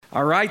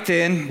All right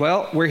then,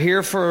 well, we're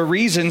here for a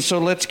reason, so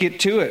let's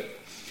get to it.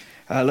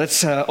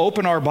 Let's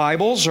open our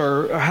Bibles,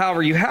 or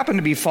however you happen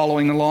to be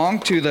following along,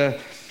 to the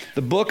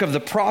book of the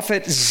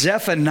prophet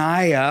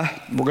Zephaniah.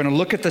 We're going to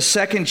look at the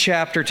second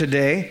chapter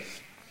today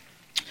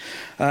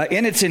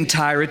in its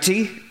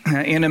entirety,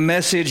 in a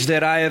message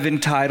that I have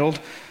entitled,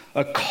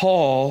 A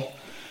Call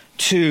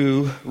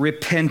to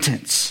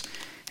Repentance.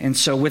 And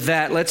so with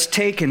that, let's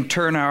take and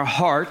turn our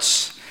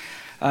hearts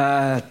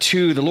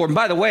to the Lord. And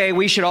by the way,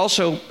 we should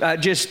also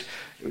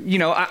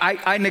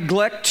I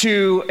neglect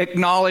to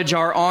acknowledge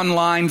our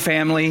online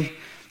family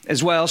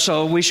as well,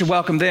 so we should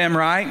welcome them,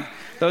 right?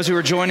 Those who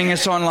are joining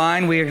us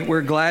online,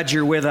 we're glad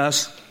you're with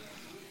us.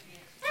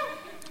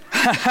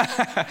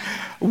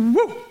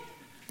 Woo!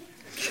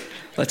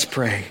 Let's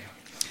pray.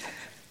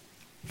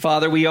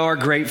 Father, we are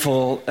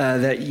grateful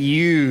that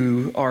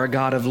you are a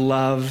God of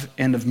love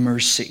and of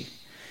mercy.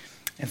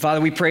 And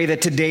Father, we pray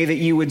that today that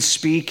you would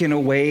speak in a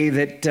way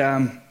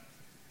that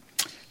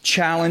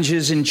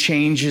challenges and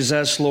changes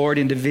us, Lord,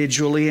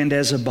 individually and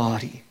as a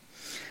body.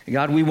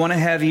 God, we want to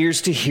have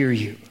ears to hear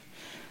you.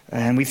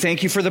 And we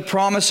thank you for the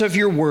promise of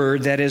your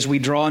word that as we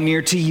draw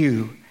near to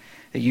you,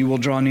 that you will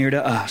draw near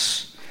to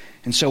us.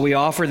 And so we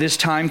offer this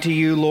time to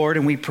you, Lord,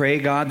 and we pray,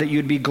 God, that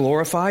you'd be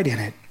glorified in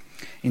it.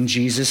 In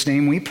Jesus'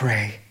 name we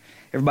pray.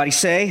 Everybody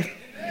say,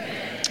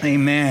 Amen.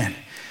 Amen.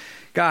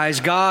 Guys,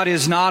 God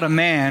is not a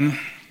man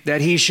that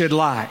he should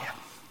lie.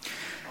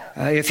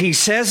 If he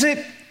says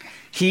it,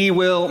 he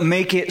will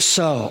make it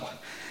so.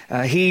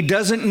 He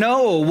doesn't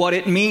know what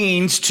it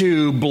means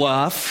to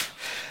bluff.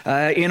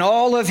 In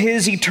all of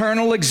his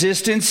eternal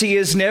existence, he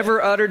has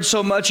never uttered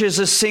so much as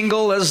a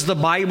single, as the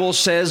Bible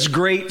says,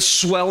 great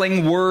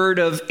swelling word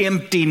of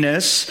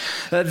emptiness.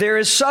 There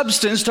is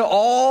substance to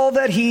all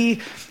that he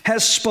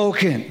has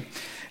spoken.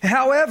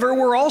 However,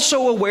 we're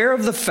also aware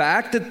of the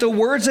fact that the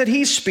words that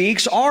he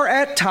speaks are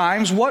at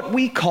times what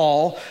we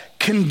call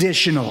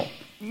conditional.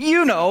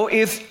 You know,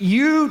 if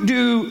you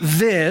do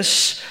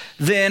this,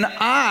 then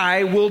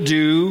I will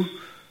do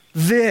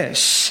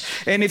this.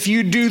 And if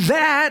you do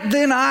that,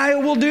 then I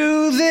will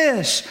do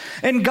this.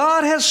 And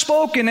God has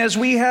spoken as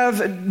we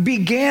have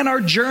began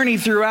our journey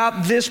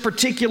throughout this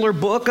particular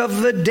book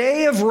of the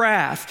day of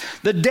wrath,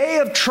 the day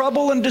of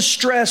trouble and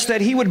distress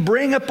that he would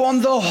bring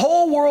upon the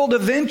whole world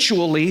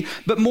eventually,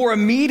 but more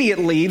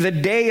immediately the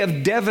day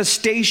of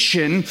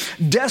devastation,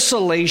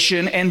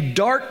 desolation, and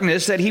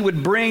darkness that he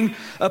would bring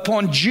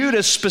upon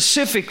Judah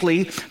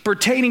specifically,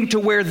 pertaining to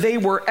where they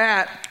were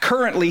at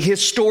currently,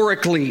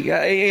 historically,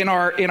 in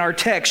our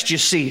text, you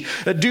see,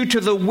 due to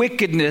the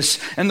wickedness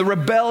and the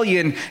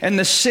rebellion and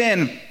the sin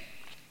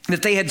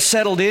that they had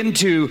settled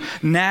into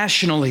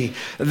nationally.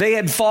 They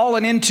had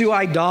fallen into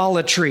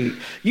idolatry.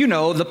 You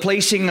know, the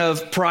placing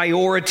of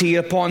priority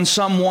upon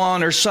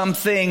someone or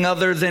something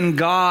other than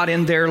God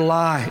in their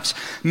lives.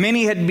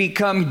 Many had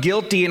become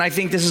guilty, and I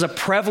think this is a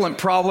prevalent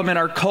problem in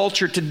our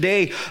culture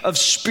today, of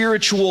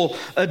spiritual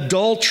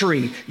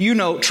adultery. You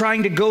know,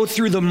 trying to go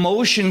through the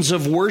motions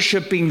of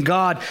worshiping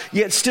God,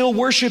 yet still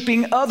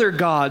worshiping other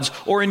gods,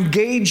 or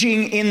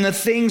engaging in the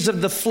things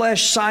of the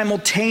flesh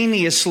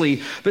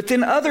simultaneously. But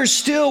then others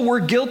still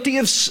were guilty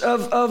of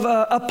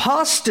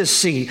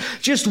apostasy,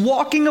 just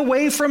walking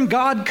away from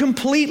God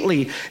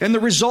completely. And the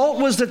result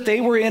was that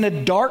they were in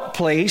a dark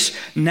place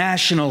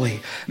nationally.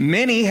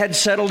 Many had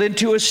settled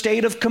into a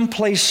state of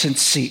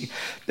complacency.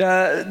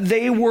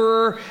 They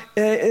were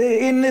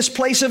in this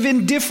place of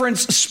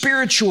indifference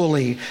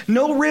spiritually.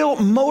 No real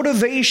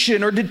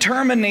motivation or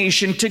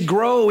determination to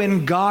grow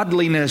in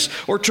godliness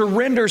or to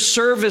render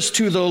service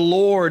to the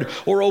Lord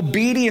or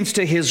obedience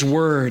to his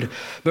word.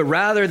 But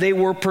rather they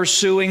were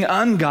pursuing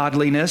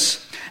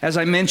ungodliness. As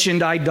I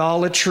mentioned,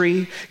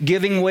 idolatry,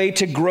 giving way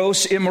to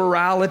gross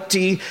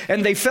immorality,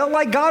 and they felt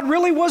like God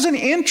really wasn't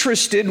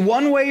interested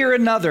one way or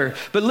another.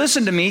 But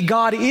listen to me,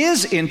 God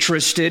is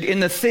interested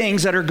in the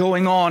things that are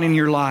going on in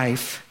your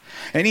life.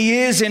 And he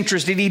is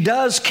interested. He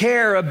does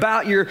care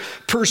about your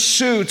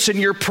pursuits and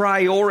your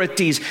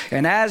priorities.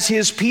 And as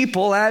his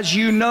people, as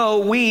you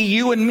know,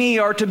 you and me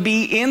are to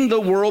be in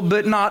the world,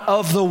 but not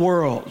of the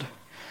world.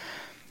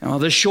 Now,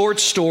 the short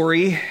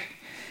story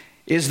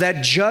is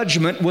that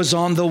judgment was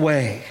on the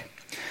way.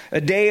 A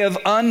day of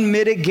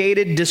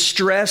unmitigated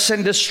distress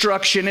and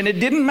destruction. And it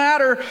didn't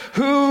matter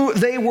who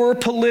they were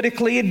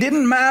politically. It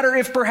didn't matter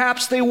if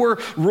perhaps they were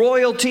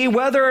royalty,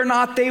 whether or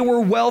not they were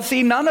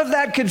wealthy. None of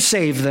that could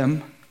save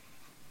them.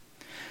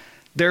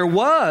 There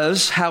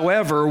was,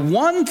 however,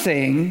 one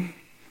thing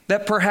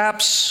that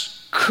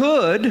perhaps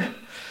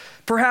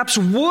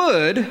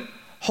would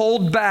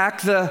hold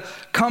back the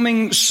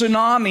coming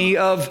tsunami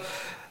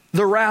of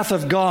the wrath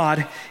of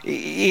God.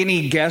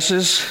 Any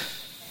guesses?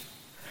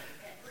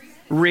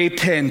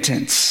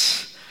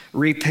 Repentance.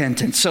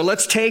 So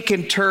let's take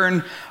and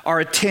turn our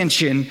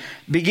attention,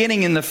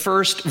 beginning in the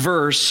first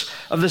verse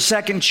of the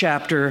second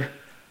chapter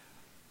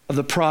of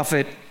the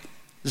prophet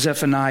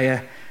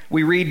Zephaniah.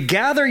 We read,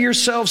 "Gather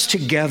yourselves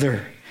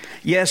together.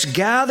 Yes,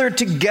 gather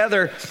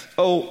together,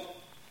 O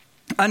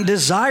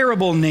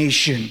undesirable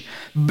nation,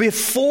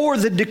 before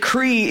the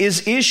decree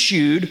is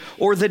issued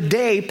or the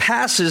day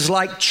passes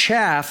like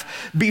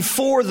chaff,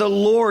 before the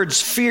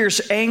Lord's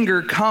fierce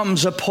anger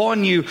comes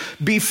upon you,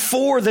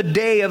 before the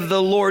day of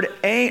the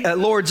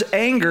Lord's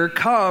anger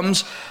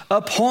comes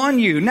upon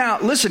you. Now,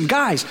 listen,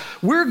 guys,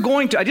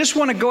 I just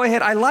want to go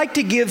ahead. I like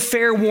to give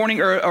fair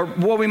warning or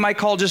what we might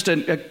call just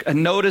a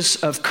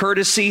notice of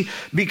courtesy,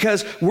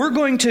 because we're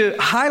going to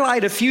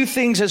highlight a few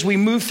things as we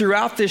move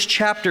throughout this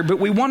chapter, but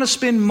we want to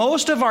spend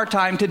most of our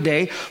time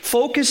today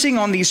focusing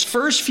on these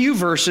first few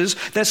verses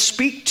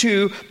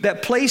that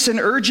place an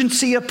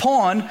urgency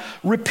upon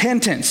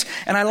repentance.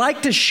 And I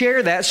like to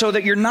share that so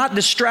that you're not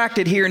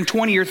distracted here in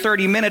 20 or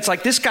 30 minutes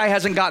like this guy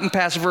hasn't gotten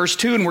past verse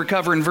 2 and we're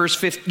covering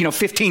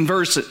 15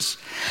 verses,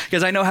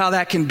 because I know how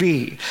that can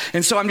be.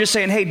 And so I'm just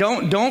saying, hey,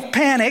 don't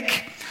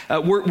panic.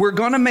 We're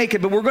going to make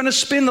it, but we're going to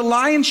spend the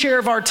lion's share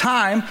of our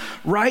time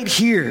right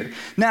here.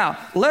 Now,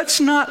 let's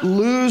not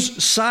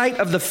lose sight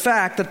of the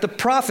fact that the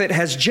prophet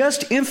has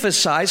just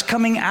emphasized,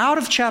 coming out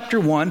of chapter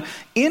 1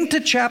 into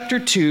chapter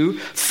 2,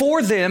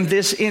 for them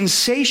this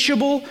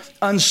insatiable,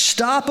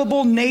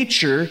 unstoppable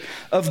nature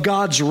of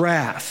God's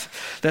wrath.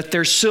 That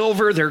their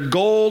silver, their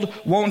gold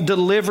won't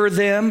deliver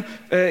them.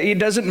 It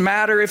doesn't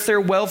matter if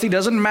they're wealthy,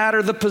 doesn't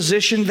matter the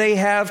position they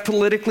have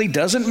politically,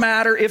 doesn't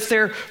matter if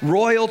they're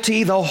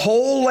royalty. The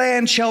whole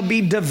land shall be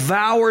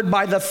devoured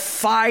by the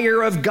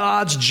fire of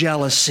God's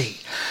jealousy.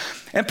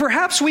 And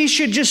perhaps we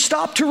should just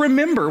stop to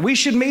remember. We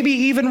should maybe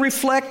even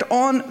reflect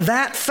on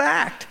that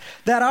fact,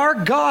 that our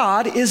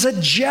God is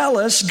a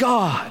jealous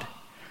God.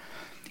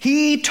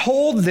 He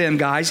told them,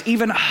 guys,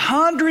 even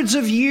hundreds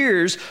of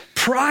years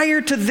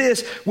prior to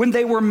this, when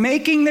they were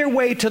making their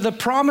way to the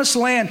promised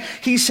land,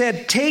 he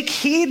said, take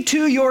heed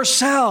to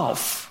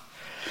yourself,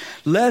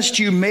 lest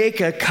you make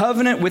a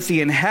covenant with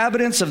the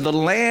inhabitants of the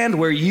land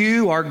where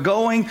you are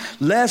going,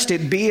 lest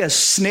it be a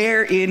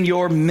snare in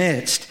your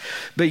midst.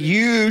 But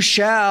you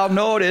shall,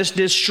 notice,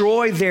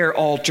 destroy their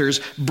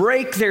altars,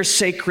 break their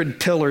sacred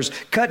pillars,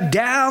 cut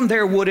down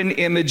their wooden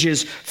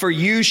images, for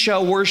you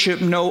shall worship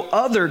no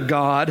other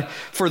God.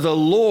 For the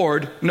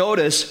Lord,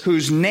 notice,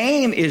 whose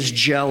name is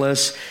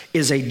jealous,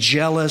 is a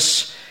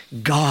jealous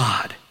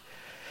God.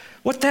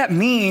 What that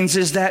means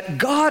is that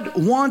God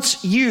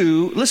wants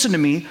you, listen to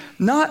me,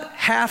 not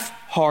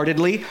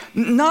half-heartedly,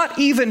 not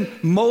even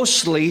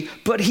mostly,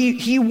 but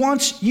he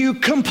wants you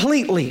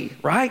completely,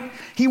 right?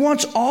 He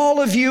wants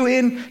all of you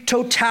in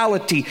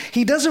totality.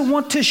 He doesn't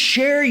want to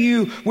share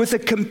you with a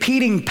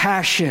competing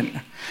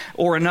passion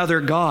or another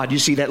god. You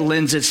see, that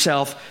lends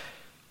itself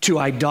to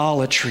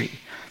idolatry.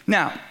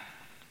 Now,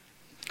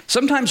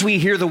 sometimes we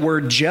hear the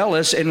word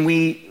jealous and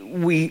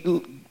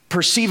we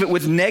perceive it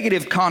with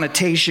negative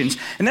connotations.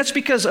 And that's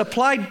because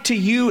applied to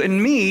you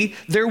and me,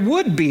 there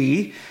would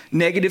be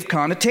negative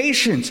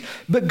connotations.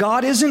 But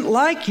God isn't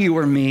like you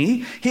or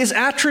me. His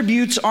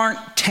attributes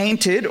aren't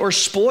tainted or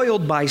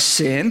spoiled by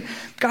sin.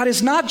 God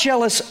is not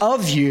jealous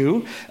of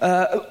you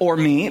or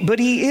me, but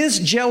he is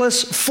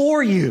jealous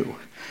for you.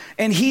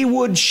 And he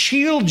would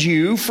shield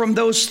you from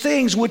those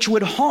things which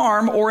would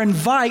harm or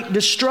invite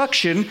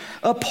destruction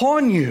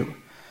upon you.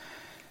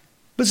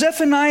 But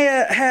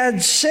Zephaniah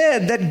had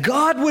said that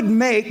God would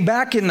make,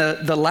 back in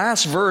the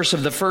last verse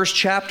of the first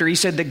chapter, he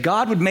said that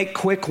God would make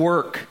quick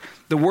work.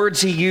 The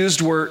words he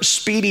used were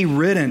speedy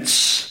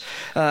riddance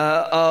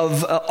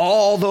of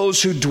all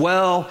those who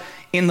dwell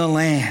in the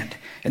land.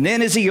 And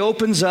then as he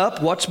opens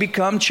up what's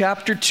become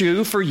chapter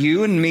 2 for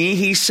you and me,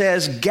 he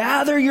says,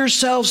 gather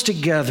yourselves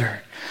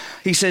together.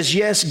 He says,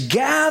 yes,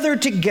 gather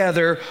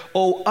together,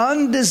 O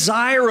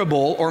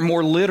undesirable, or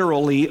more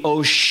literally,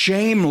 O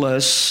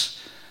shameless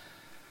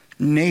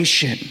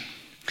nation.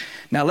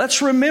 Now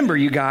let's remember,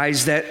 you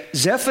guys, that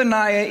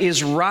Zephaniah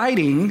is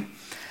writing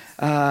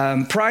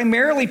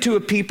primarily to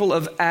a people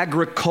of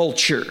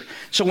agriculture.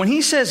 So when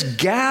he says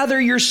gather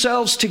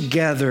yourselves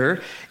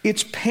together,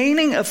 it's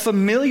painting a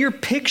familiar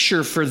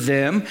picture for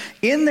them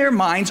in their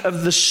minds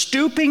of the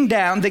stooping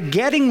down, the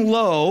getting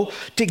low,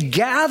 to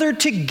gather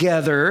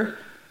together.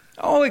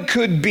 Oh, it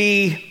could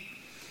be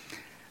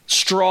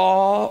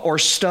straw or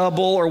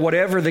stubble or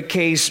whatever the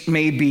case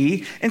may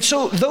be. And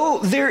so though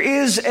there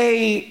is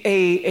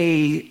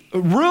a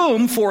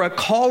room for a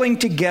calling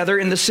together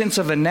in the sense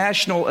of a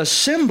national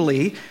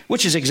assembly,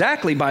 which is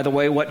exactly, by the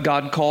way, what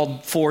God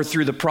called for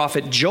through the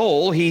prophet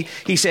Joel. He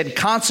said,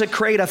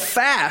 consecrate a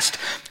fast,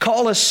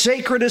 call a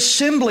sacred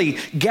assembly,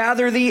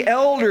 gather the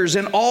elders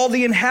and all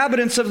the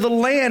inhabitants of the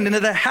land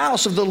into the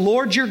house of the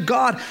Lord your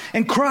God,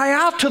 and cry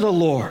out to the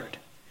Lord.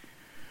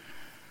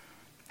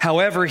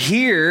 However,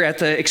 here, at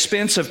the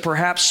expense of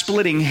perhaps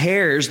splitting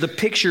hairs, the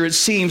picture, it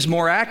seems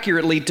more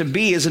accurately to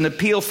be, is an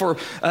appeal for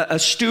a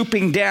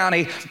stooping down,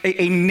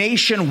 a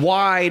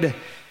nationwide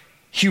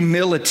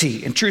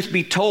humility. And truth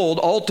be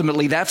told,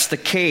 ultimately, that's the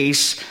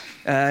case.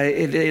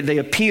 They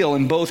appeal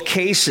in both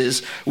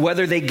cases,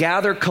 whether they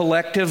gather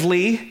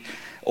collectively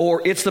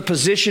or it's the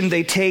position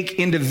they take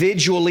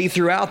individually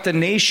throughout the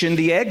nation.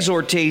 The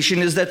exhortation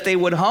is that they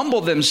would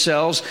humble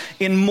themselves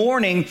in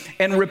mourning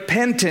and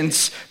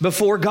repentance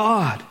before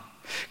God.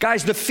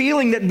 Guys, the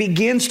feeling that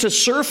begins to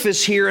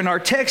surface here in our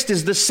text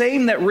is the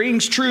same that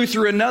rings true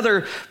through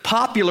another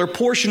popular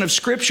portion of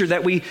Scripture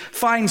that we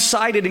find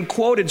cited and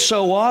quoted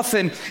so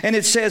often. And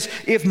it says,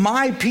 if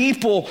my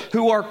people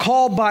who are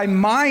called by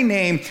my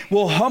name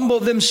will humble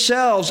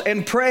themselves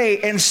and pray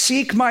and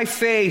seek my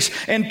face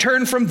and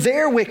turn from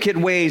their wicked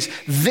ways,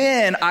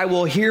 then I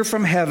will hear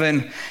from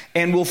heaven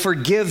and will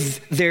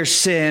forgive their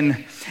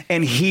sin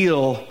and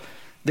heal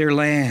their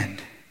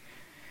land.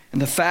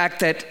 And the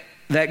fact that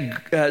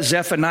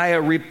Zephaniah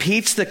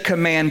repeats the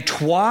command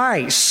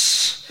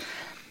twice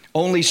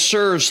only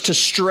serves to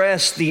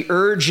stress the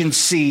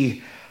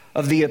urgency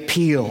of the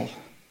appeal.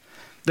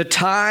 The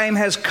time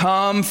has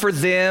come for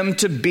them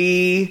to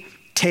be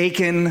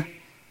taken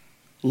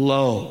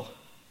low.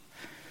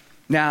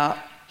 Now,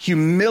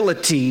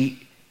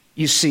 humility,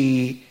 you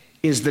see,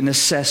 is the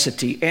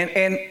necessity.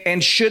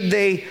 And should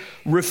they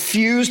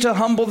refuse to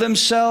humble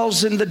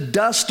themselves in the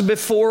dust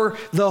before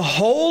the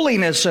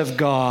holiness of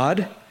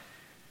God,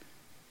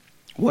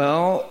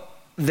 well,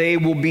 they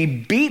will be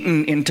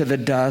beaten into the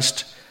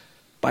dust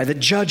by the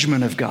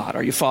judgment of God.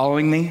 Are you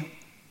following me?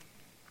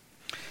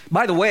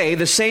 By the way,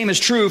 the same is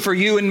true for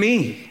you and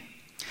me.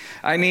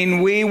 I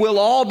mean, we will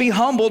all be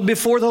humbled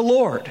before the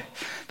Lord.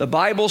 The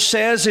Bible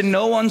says in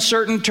no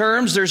uncertain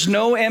terms, there's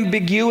no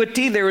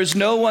ambiguity, there is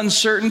no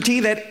uncertainty,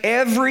 that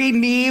every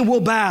knee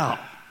will bow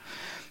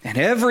and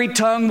every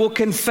tongue will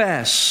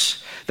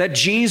confess that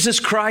Jesus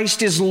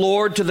Christ is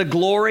Lord, to the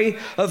glory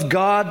of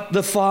God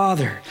the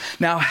Father.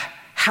 Now,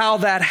 how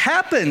that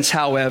happens,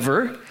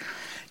 however,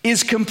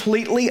 is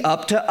completely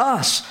up to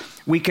us.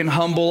 We can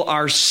humble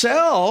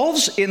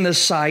ourselves in the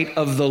sight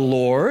of the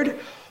Lord,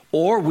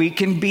 or we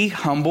can be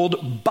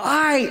humbled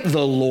by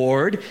the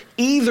Lord.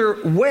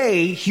 Either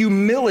way,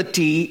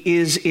 humility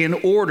is in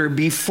order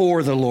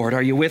before the Lord.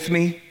 Are you with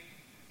me?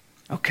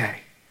 Okay.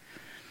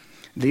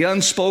 The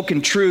unspoken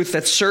truth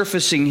that's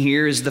surfacing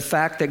here is the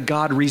fact that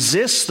God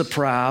resists the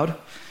proud,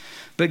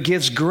 but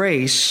gives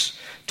grace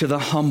to the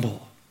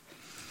humble.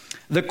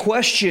 The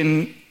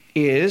question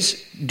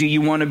is, do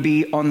you want to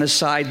be on the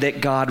side that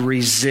God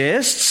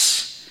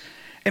resists?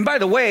 And by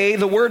the way,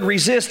 the word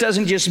resist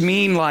doesn't just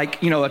mean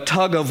like, a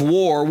tug of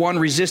war, one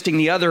resisting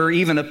the other, or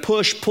even a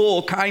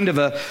push-pull kind of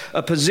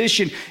a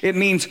position. It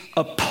means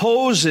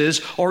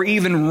opposes or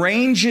even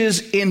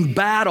ranges in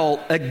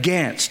battle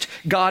against.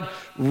 God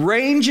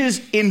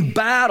ranges in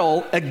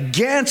battle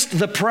against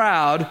the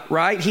proud,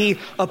 right? He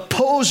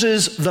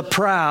opposes the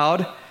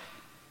proud.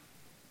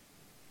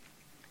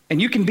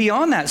 And you can be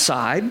on that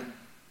side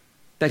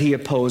that he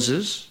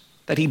opposes,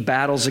 that he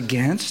battles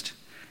against,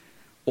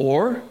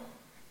 or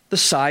the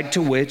side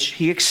to which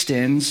he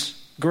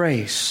extends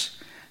grace.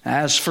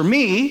 As for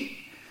me,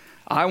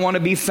 I want to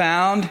be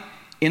found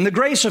in the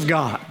grace of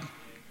God,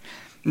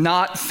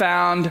 not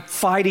found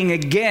fighting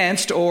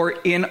against or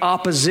in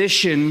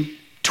opposition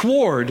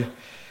toward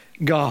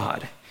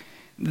God.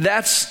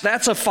 That's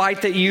a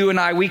fight that you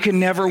and we can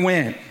never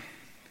win,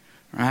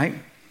 right?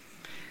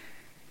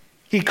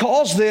 He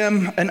calls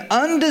them an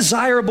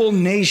undesirable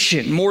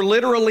nation, more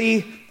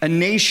literally, a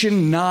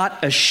nation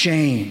not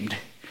ashamed.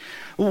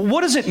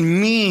 What does it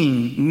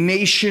mean,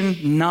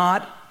 nation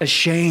not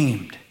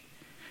ashamed?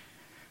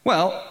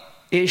 Well,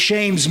 it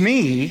shames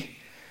me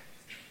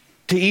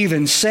to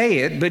even say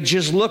it, but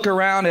just look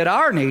around at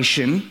our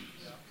nation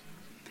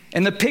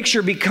and the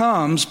picture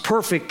becomes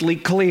perfectly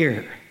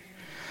clear.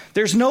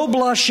 There's no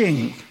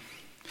blushing.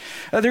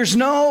 There's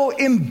no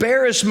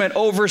embarrassment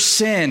over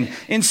sin.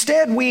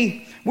 Instead,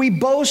 we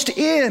boast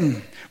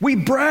in, we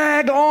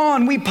brag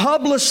on, we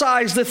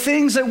publicize the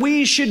things that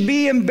we should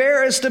be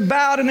embarrassed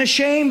about and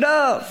ashamed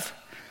of.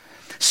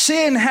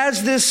 Sin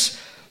has this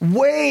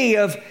way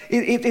of,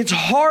 it's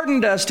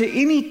hardened us to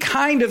any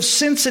kind of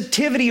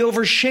sensitivity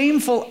over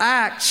shameful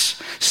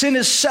acts. Sin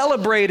is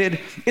celebrated,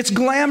 it's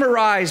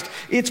glamorized,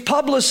 it's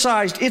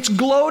publicized, it's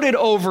gloated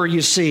over,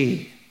 you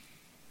see.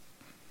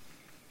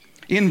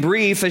 In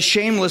brief, a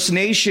shameless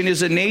nation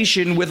is a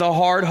nation with a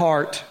hard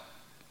heart.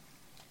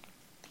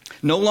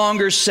 No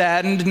longer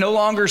saddened, no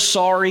longer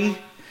sorry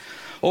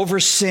over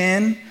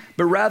sin,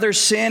 but rather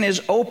sin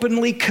is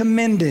openly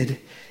commended.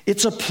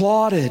 It's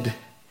applauded.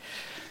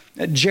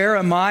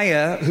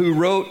 Jeremiah, who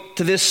wrote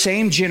to this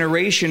same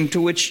generation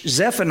to which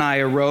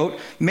Zephaniah wrote,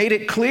 made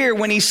it clear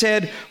when he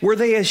said, were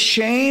they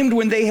ashamed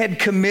when they had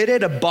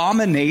committed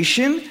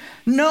abomination?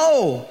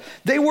 No,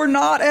 they were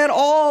not at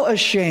all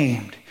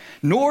ashamed,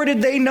 nor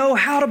did they know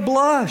how to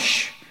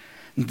blush.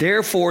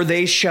 Therefore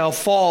they shall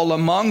fall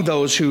among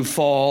those who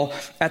fall.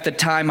 At the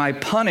time I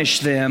punish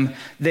them,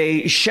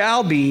 they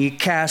shall be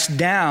cast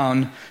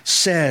down,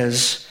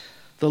 says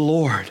the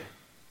Lord.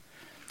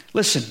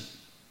 Listen,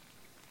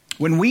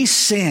 when we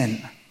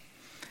sin,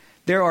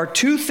 there are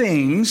two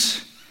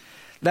things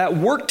that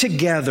work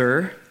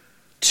together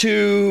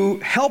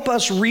to help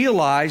us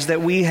realize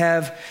that we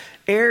have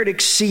erred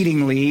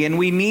exceedingly and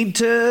we need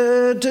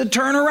to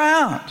turn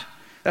around.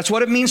 That's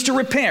what it means to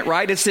repent,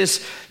 right? It's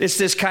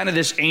this kind of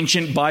this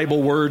ancient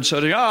Bible word.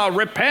 So,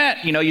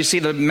 repent. You see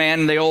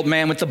the old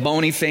man with the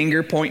bony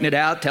finger pointing it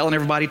out, telling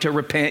everybody to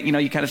repent.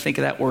 You kind of think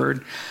of that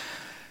word.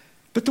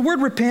 But the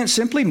word repent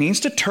simply means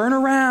to turn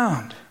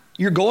around.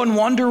 You're going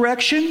one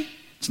direction.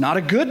 It's not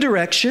a good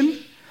direction.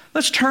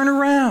 Let's turn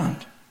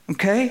around,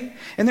 okay?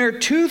 And there are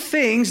two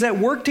things that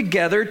work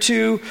together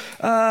to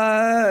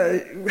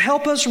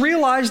help us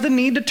realize the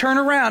need to turn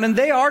around. And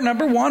they are,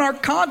 number one, our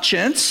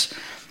conscience,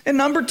 and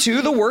number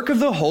two, the work of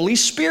the Holy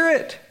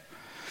Spirit.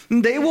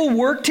 And they will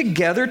work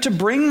together to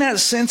bring that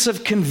sense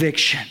of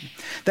conviction,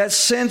 that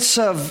sense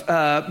of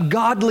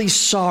godly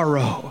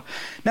sorrow.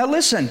 Now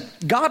listen,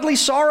 godly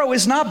sorrow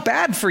is not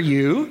bad for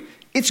you.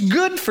 It's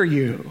good for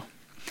you.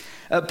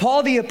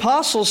 Paul the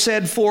Apostle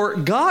said, for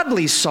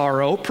godly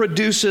sorrow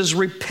produces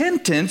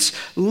repentance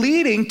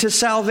leading to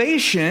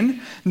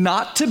salvation,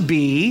 not to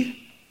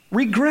be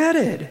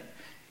regretted.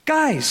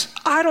 Guys,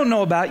 I don't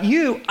know about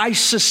you. I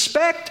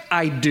suspect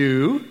I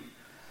do.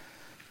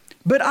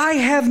 But I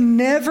have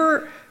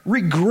never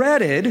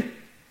regretted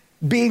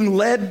being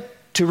led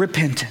to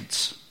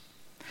repentance.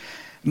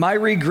 My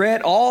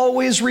regret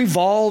always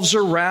revolves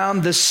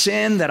around the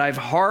sin that I've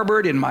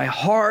harbored in my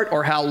heart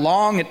or how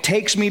long it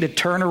takes me to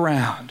turn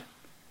around.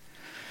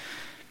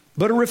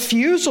 But a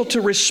refusal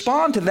to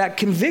respond to that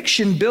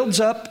conviction builds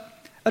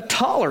up a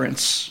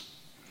tolerance.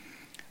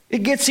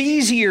 It gets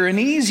easier and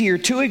easier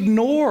to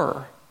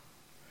ignore.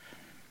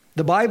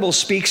 The Bible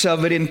speaks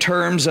of it in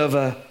terms of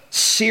a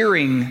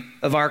searing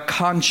of our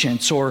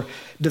conscience or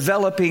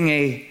developing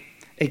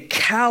a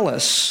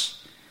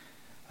callus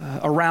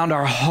around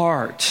our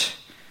heart.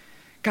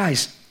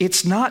 Guys,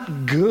 it's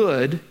not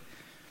good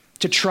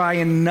to try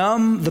and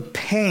numb the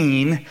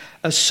pain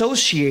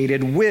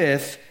associated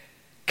with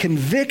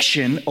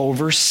conviction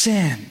over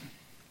sin,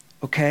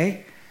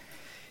 okay?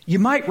 You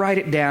might write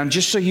it down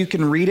just so you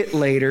can read it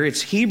later.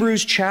 It's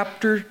Hebrews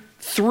chapter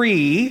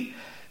 3,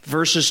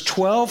 verses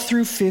 12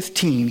 through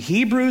 15.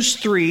 Hebrews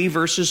 3,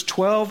 verses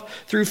 12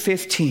 through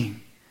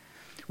 15.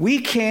 We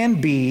can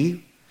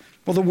be,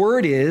 well, the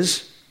word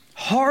is,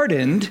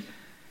 hardened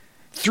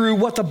through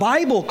what the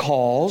Bible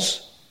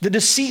calls the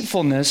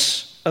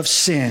deceitfulness of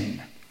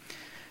sin.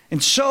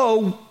 And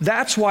so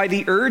that's why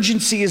the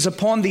urgency is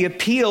upon the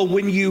appeal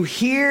when you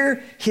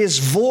hear his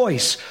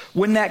voice,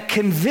 when that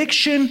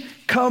conviction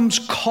comes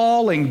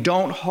calling.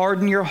 Don't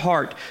harden your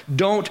heart.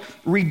 Don't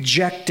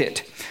reject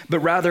it,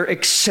 but rather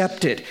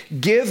accept it.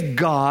 Give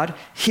God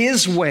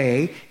his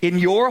way in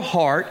your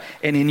heart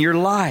and in your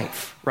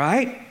life,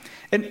 right?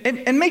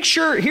 And make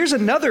sure, here's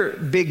another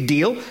big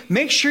deal,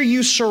 make sure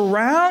you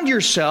surround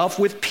yourself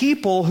with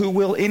people who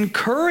will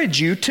encourage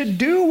you to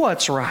do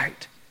what's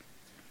right.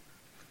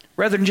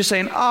 Rather than just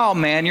saying, oh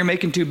man, you're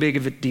making too big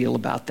of a deal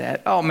about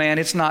that. Oh man,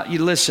 it's not,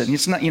 you listen,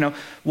 it's not,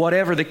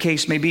 whatever the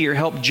case may be, or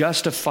help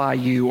justify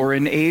you or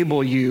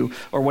enable you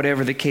or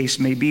whatever the case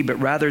may be, but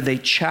rather they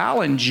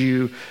challenge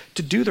you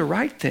to do the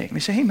right thing. They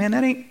say, hey man,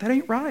 that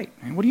ain't right.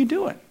 What are you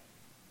doing?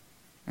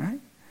 All right?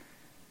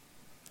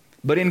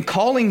 But in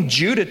calling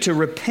Judah to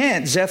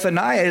repent,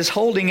 Zephaniah is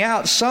holding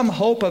out some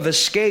hope of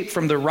escape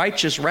from the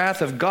righteous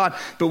wrath of God.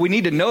 But we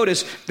need to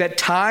notice that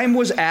time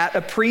was at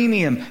a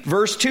premium.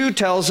 Verse 2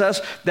 tells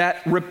us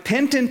that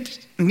repentance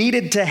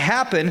needed to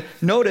happen,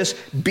 notice,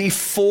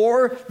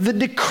 before the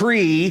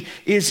decree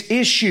is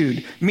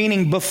issued,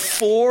 meaning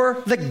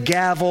before the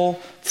gavel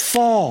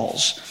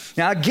falls.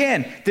 Now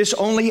again, this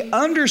only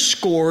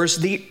underscores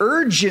the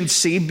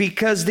urgency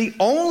because the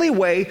only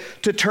way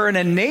to turn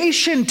a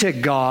nation to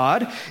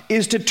God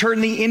is to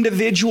turn the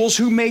individuals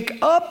who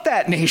make up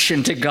that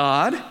nation to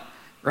God,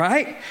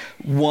 right?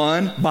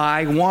 One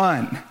by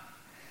one.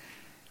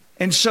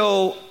 And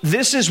so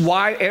this is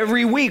why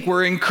every week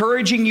we're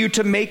encouraging you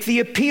to make the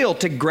appeal,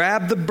 to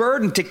grab the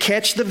burden, to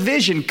catch the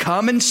vision,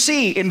 come and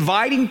see,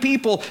 inviting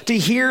people to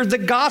hear the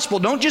gospel.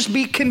 Don't just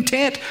be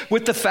content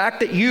with the fact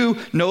that you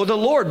know the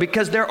Lord,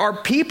 because there are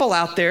people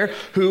out there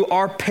who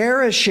are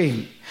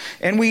perishing.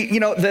 And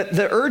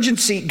the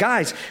urgency,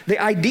 guys, the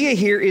idea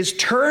here is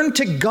turn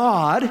to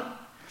God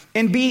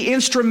and be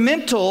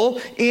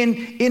instrumental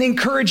in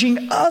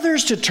encouraging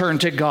others to turn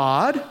to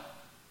God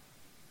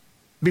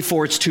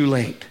before it's too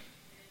late.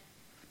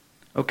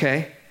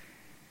 Okay?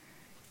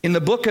 In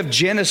the book of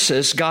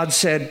Genesis, God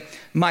said,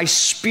 my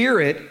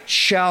spirit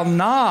shall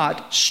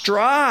not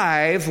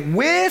strive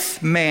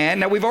with man.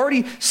 Now, we've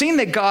already seen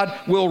that God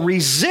will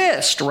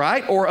resist,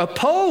 right? Or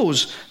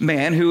oppose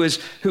man who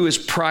is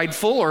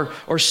prideful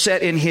or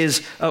set in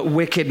his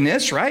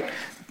wickedness, right?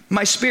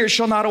 My spirit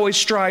shall not always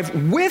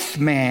strive with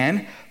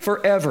man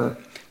forever.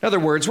 In other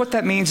words, what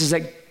that means is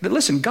that,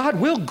 listen, God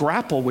will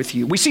grapple with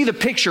you. We see the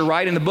picture,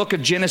 right, in the book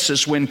of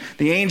Genesis when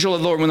the angel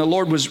of the Lord, when the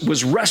Lord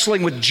was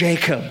wrestling with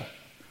Jacob.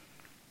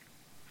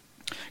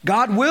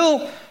 God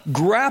will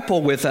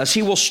grapple with us.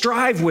 He will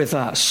strive with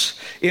us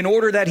in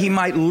order that he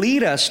might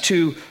lead us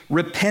to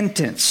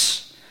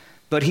repentance.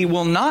 But he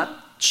will not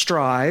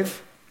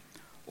strive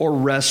or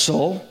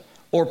wrestle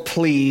or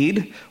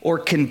plead or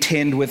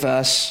contend with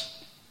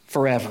us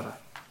forever.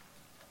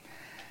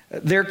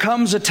 There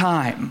comes a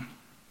time,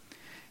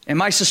 and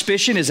my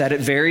suspicion is that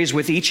it varies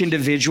with each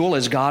individual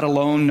as God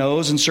alone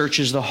knows and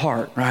searches the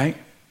heart, right?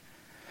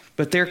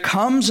 But there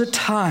comes a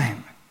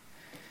time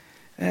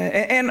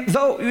And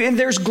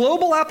there's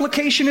global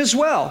application as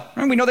well.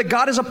 And we know that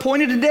God has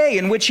appointed a day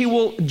in which he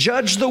will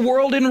judge the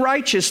world in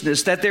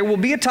righteousness, that there will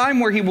be a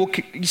time where he will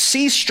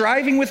cease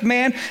striving with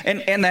man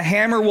and the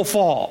hammer will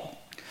fall.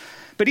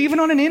 But even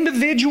on an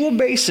individual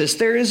basis,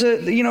 there is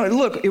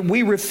look, if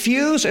we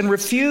refuse and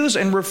refuse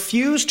and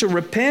refuse to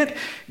repent,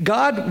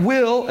 God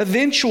will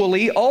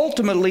eventually,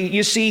 ultimately,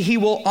 you see, he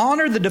will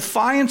honor the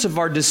defiance of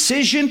our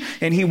decision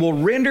and he will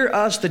render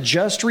us the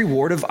just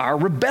reward of our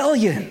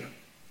rebellion.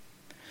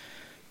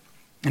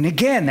 And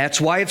again,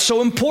 that's why it's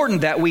so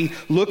important that we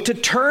look to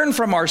turn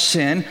from our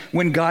sin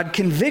when God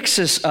convicts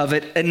us of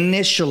it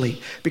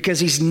initially, because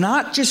he's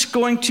not just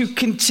going to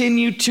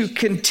continue to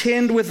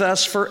contend with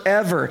us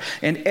forever.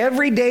 And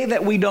every day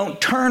that we don't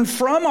turn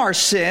from our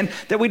sin,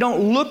 that we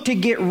don't look to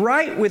get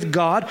right with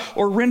God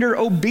or render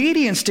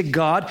obedience to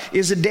God,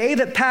 is a day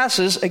that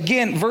passes,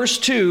 again, verse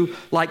 2,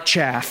 like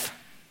chaff.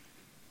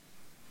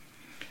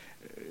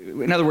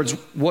 In other words,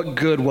 what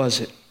good was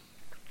it?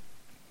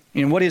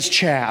 And what is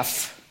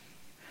chaff?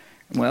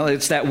 Well,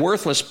 it's that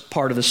worthless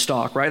part of the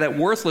stalk, right? That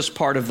worthless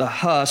part of the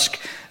husk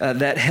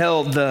that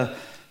held the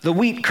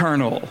wheat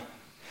kernel.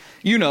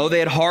 You know,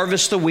 they'd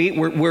harvest the wheat.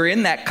 We're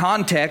in that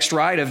context,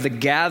 right, of the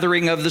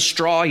gathering of the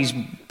straw. He's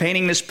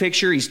painting this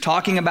picture. He's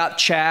talking about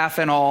chaff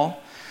and all.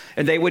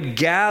 And they would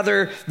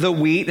gather the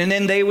wheat, and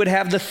then they would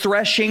have the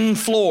threshing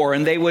floor,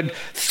 and they would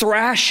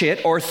thrash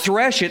it or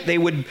thresh it. They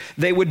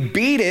would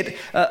beat it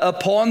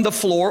upon the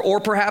floor, or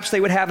perhaps they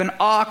would have an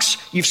ox.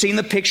 You've seen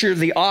the picture of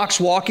the ox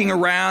walking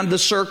around the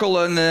circle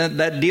and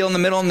that deal in the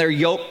middle, and they're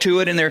yoked to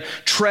it, and they're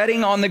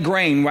treading on the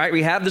grain, right?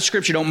 We have the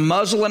scripture, don't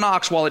muzzle an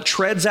ox while it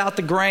treads out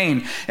the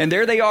grain. And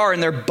there they are,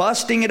 and they're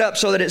busting it up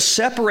so that it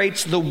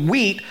separates the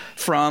wheat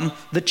from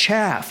the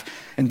chaff.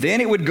 And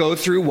then it would go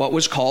through what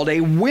was called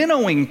a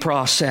winnowing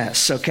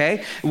process,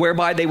 okay?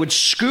 Whereby they would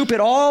scoop it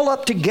all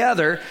up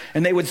together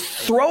and they would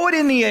throw it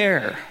in the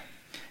air.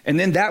 And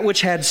then that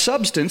which had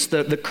substance,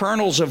 the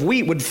kernels of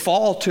wheat, would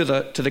fall to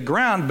the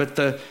ground, but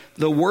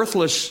the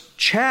worthless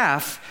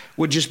chaff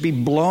would just be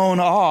blown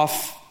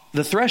off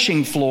the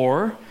threshing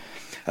floor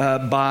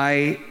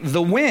by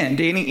the wind.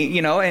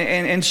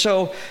 And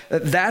so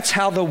that's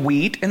how the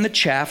wheat and the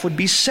chaff would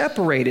be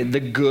separated, the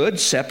good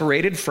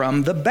separated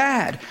from the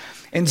bad.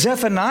 And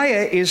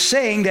Zephaniah is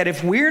saying that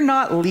if we're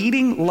not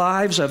leading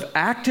lives of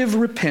active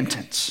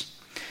repentance,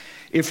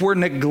 if we're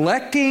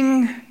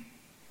neglecting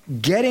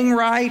getting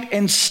right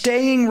and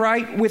staying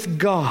right with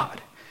God,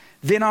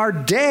 then our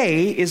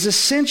day is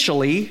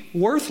essentially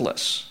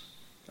worthless.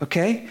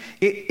 Okay?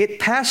 It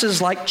passes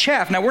like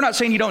chaff. Now, we're not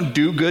saying you don't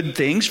do good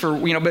things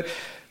but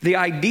the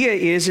idea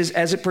is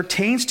as it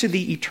pertains to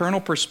the eternal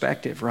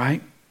perspective,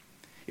 right?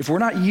 If we're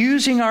not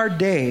using our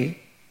day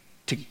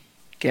to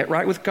get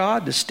right with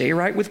God, to stay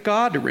right with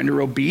God, to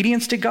render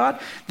obedience to God,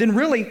 then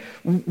really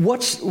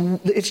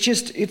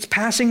it's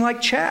passing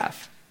like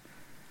chaff.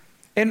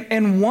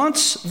 And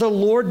once the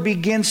Lord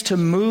begins to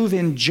move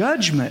in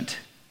judgment,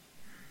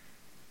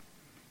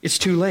 it's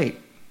too late.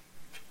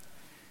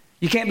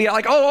 You can't be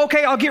like, oh,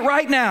 okay, I'll get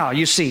right now,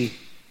 you see.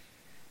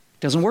 It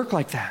doesn't work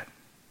like that.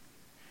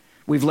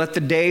 We've let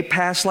the day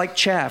pass like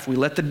chaff. We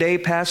let the day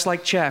pass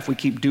like chaff. We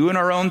keep doing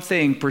our own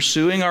thing,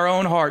 pursuing our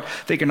own heart,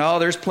 thinking, oh,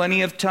 there's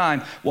plenty of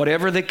time,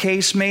 whatever the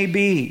case may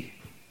be.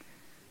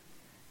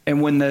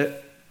 And when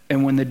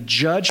the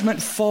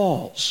judgment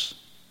falls,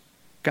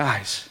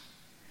 guys,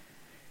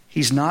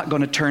 he's not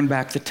going to turn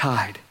back the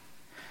tide.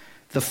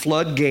 The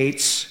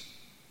floodgates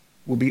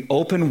will be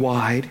open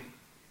wide,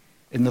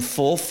 and the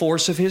full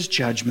force of his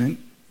judgment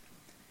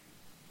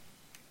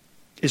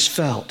is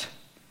felt.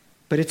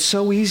 But it's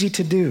so easy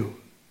to do,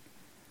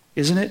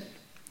 isn't it?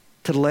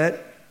 To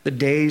let the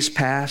days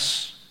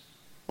pass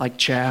like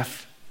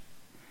chaff.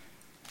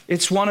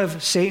 It's one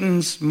of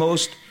Satan's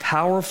most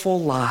powerful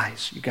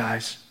lies, you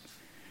guys.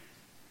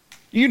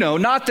 You know,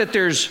 not that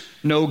there's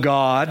no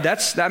God.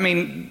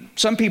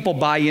 Some people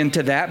buy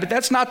into that, but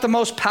that's not the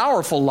most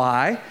powerful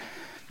lie.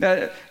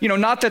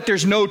 Not that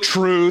there's no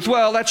truth.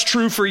 Well, that's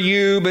true for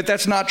you, but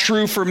that's not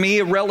true for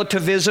me.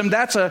 Relativism.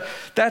 That's a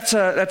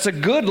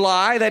good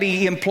lie that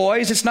he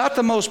employs. It's not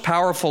the most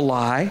powerful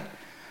lie.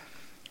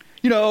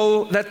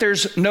 That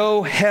there's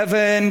no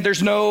heaven,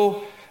 there's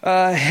no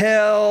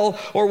hell,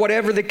 or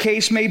whatever the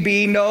case may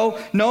be. No.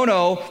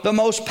 The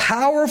most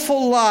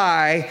powerful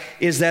lie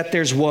is that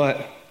there's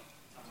what?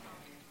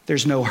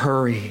 There's no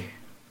hurry.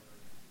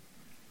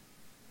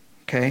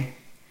 Okay?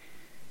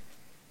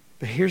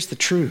 But here's the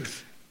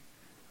truth.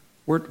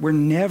 We're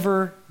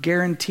never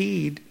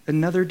guaranteed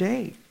another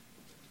day.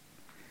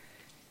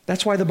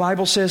 That's why the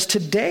Bible says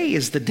today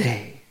is the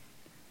day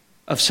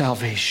of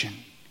salvation.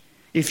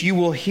 If you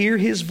will hear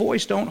his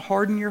voice, don't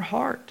harden your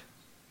heart.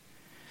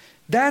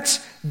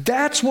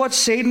 That's what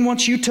Satan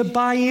wants you to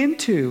buy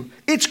into.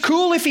 It's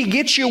cool if he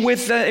gets you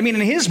with, in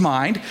his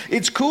mind,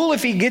 it's cool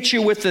if he gets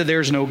you with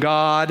there's no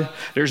God,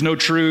 there's no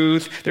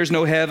truth, there's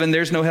no heaven,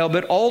 there's no hell.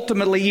 But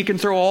ultimately, you can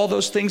throw all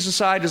those things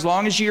aside as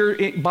long as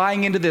you're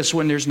buying into this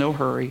one, there's no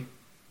hurry.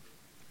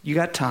 You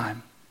got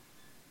time,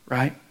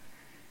 right?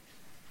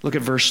 Look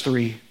at verse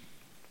 3.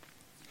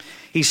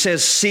 He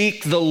says,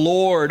 seek the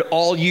Lord,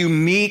 all you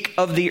meek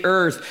of the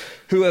earth,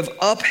 who have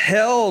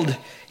upheld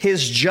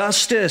his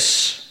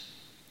justice.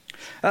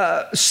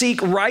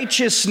 Seek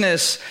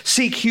righteousness,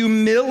 seek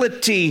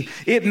humility.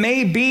 It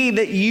may be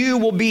that you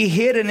will be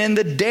hidden in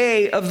the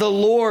day of the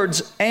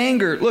Lord's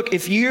anger. Look,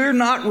 if you're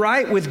not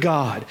right with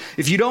God,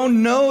 if you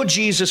don't know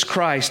Jesus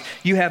Christ,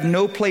 you have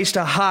no place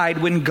to hide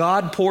when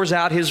God pours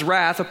out his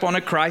wrath upon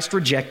a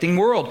Christ-rejecting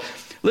world.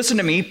 Listen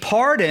to me,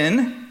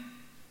 pardon,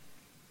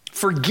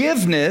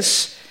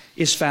 forgiveness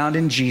is found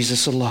in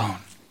Jesus alone.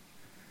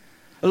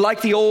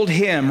 Like the old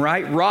hymn,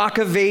 right? Rock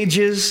of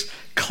ages,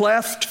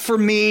 cleft for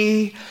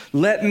me,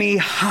 let me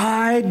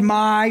hide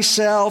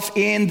myself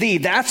in thee.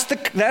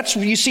 That's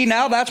you see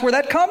now, that's where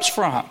that comes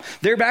from.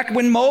 There back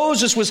when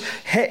Moses was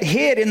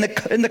hid in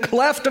the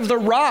cleft of the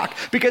rock,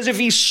 because if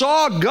he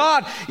saw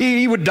God,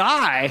 he would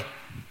die.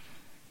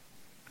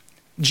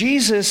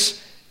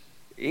 Jesus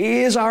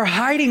is our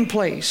hiding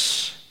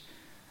place,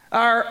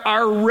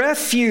 our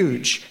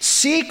refuge.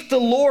 Seek the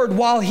Lord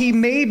while he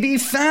may be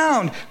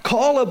found.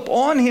 Call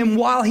upon him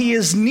while he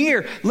is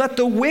near. Let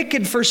the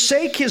wicked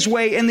forsake his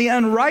way, and the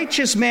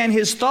unrighteous man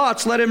his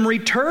thoughts. Let him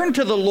return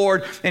to the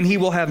Lord, and he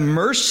will have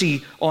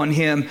mercy on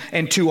him,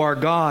 and to our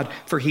God,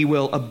 for he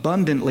will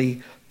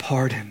abundantly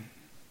pardon.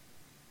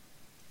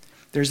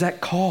 There's that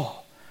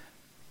call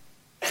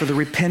for the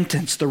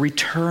repentance, the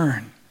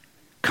return.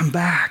 Come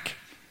back,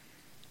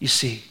 you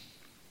see.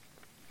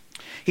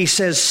 He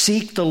says,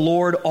 seek the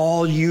Lord,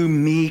 all you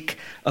meek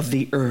of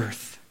the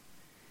earth.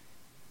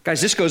 Guys,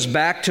 this goes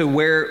back to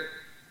where,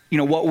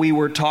 what we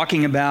were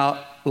talking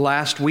about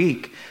last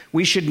week.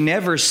 We should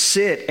never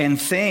sit and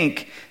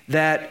think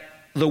that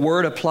the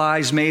word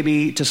applies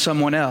maybe to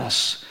someone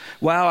else.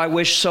 Wow, I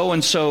wish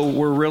so-and-so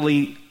were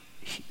really,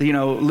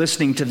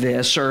 listening to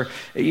this. Or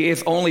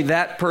if only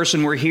that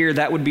person were here,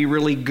 that would be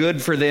really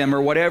good for them.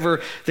 Or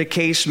whatever the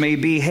case may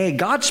be. Hey,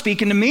 God's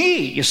speaking to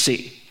me, you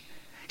see.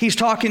 He's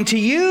talking to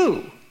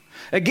you.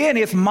 Again,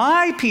 if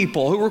my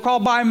people who were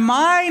called by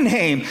my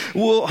name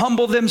will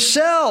humble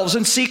themselves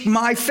and seek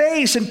my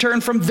face and turn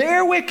from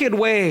their wicked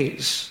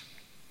ways,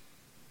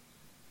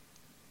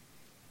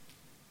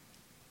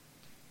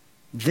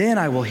 then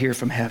I will hear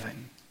from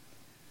heaven.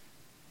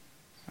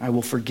 I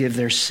will forgive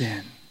their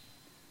sin.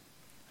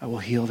 I will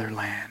heal their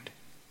land.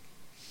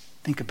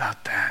 Think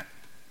about that.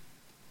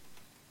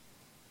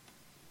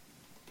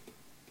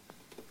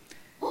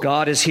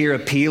 God is here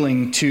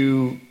appealing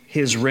to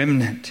his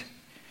remnant,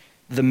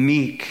 the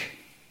meek,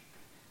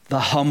 the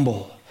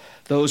humble,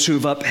 those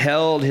who've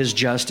upheld his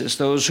justice,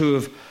 those who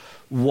have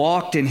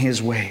walked in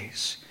his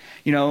ways.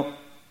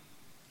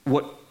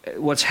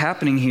 What's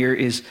happening here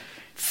is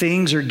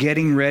things are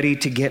getting ready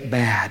to get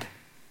bad.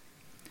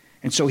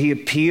 And so he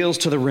appeals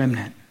to the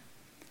remnant.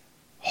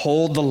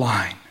 Hold the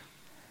line.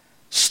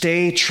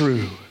 Stay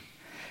true.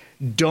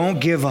 Don't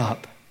give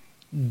up.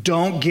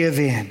 Don't give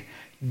in.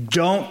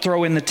 Don't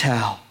throw in the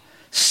towel.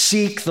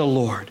 Seek the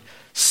Lord.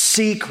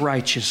 Seek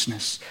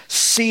righteousness.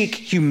 Seek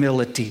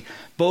humility,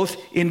 both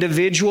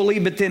individually,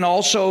 but then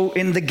also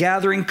in the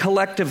gathering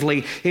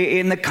collectively,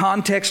 in the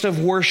context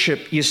of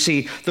worship, you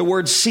see. The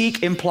word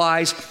seek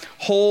implies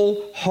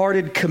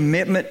wholehearted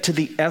commitment to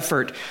the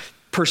effort,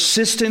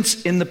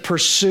 persistence in the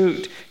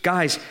pursuit.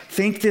 Guys,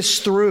 think this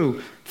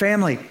through.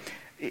 Family,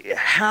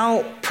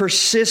 how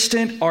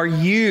persistent are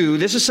you?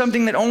 This is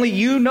something that only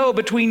you know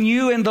between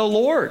you and the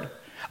Lord.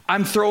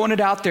 I'm throwing it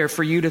out there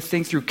for you to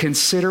think through.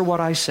 Consider what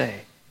I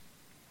say.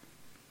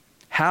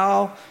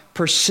 How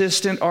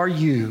persistent are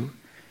you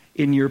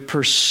in your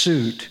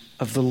pursuit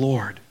of the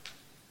Lord?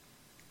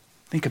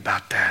 Think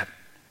about that.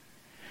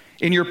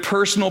 In your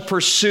personal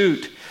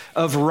pursuit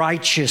of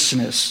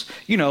righteousness,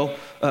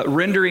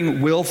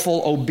 rendering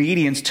willful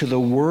obedience to the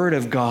Word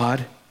of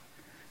God,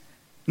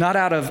 not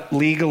out of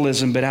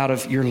legalism, but out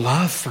of your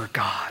love for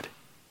God.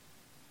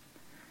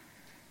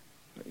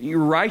 Your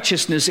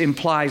righteousness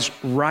implies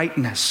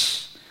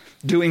rightness,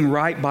 doing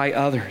right by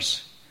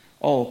others.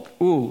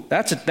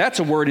 That's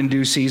a word in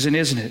due season,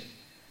 isn't it?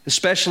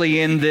 Especially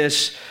in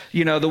this,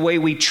 the way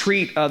we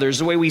treat others,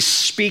 the way we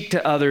speak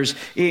to others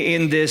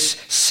in this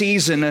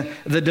season,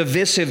 the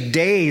divisive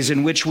days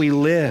in which we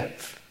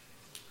live.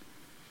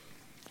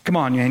 Come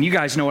on, man, you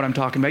guys know what I'm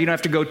talking about. You don't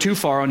have to go too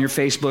far on your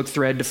Facebook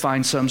thread to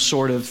find some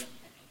sort of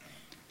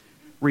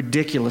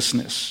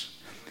ridiculousness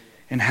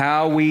in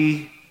how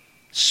we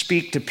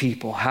speak to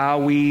people, how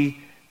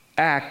we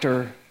act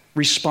or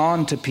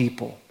respond to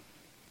people.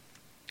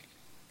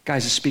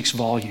 Guys, it speaks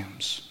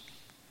volumes.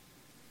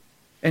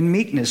 And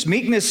meekness.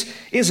 Meekness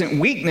isn't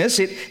weakness.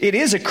 It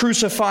is a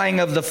crucifying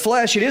of the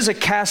flesh. It is a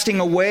casting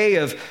away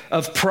of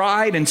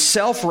pride and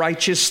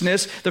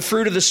self-righteousness. The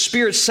fruit of the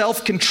Spirit,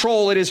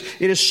 self-control. It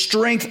is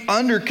strength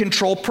under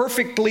control,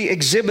 perfectly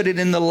exhibited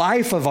in the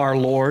life of our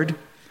Lord.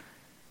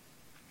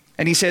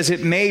 And he says,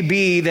 it may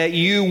be that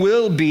you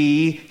will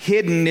be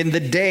hidden in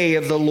the day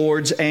of the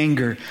Lord's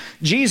anger.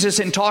 Jesus,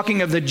 in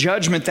talking of the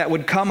judgment that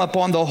would come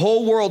upon the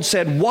whole world,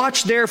 said,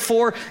 watch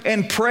therefore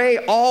and pray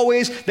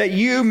always that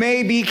you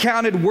may be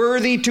counted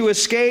worthy to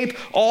escape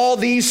all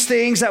these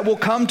things that will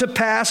come to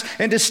pass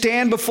and to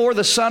stand before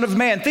the Son of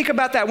Man. Think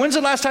about that. When's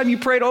the last time you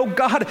prayed, oh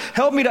God,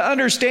 help me to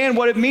understand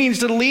what it means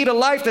to lead a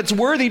life that's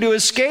worthy to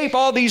escape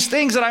all these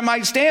things that I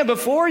might stand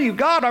before you.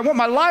 God, I want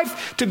my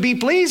life to be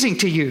pleasing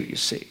to you, you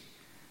see.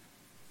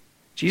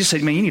 Jesus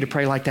said, man, you need to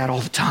pray like that all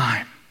the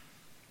time.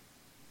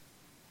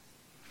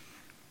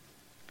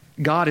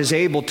 God is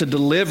able to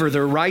deliver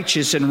the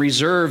righteous and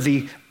reserve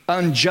the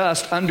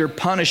unjust under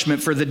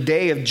punishment for the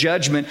day of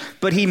judgment,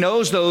 but he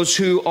knows those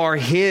who are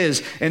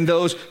his and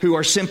those who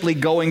are simply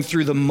going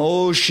through the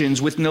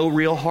motions with no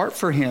real heart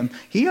for him.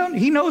 He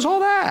knows all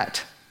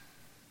that.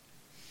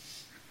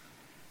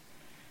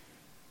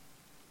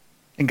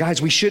 And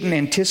guys, we shouldn't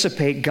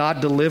anticipate God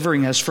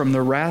delivering us from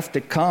the wrath to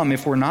come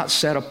if we're not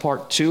set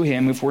apart to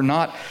him, if we're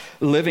not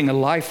living a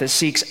life that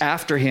seeks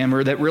after him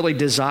or that really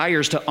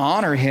desires to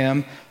honor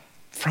him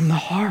from the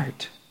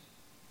heart.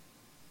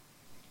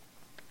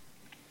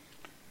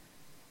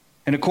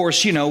 And of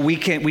course, you know, we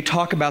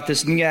talk about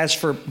this, and as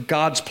for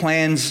God's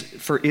plans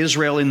for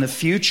Israel in the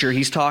future,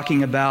 he's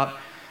talking about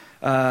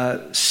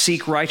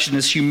seek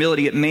righteousness,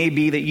 humility. It may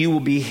be that you will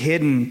be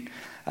hidden.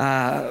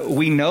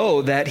 We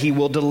know that he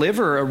will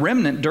deliver a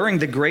remnant during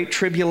the Great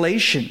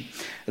Tribulation.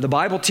 The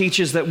Bible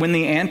teaches that when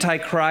the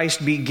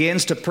Antichrist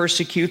begins to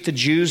persecute the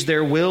Jews,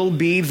 there will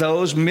be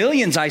those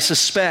millions, I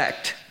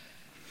suspect,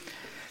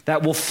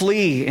 that will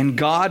flee, and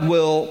God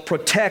will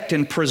protect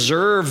and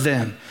preserve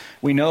them.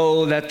 We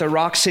know that the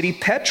rock city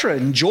Petra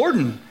in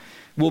Jordan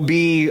will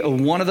be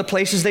one of the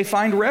places they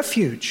find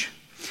refuge.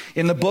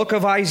 In the book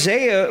of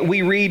Isaiah,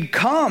 we read,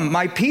 come,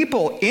 my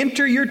people,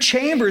 enter your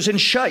chambers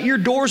and shut your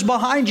doors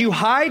behind you.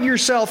 Hide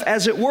yourself,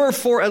 as it were,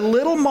 for a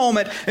little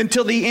moment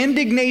until the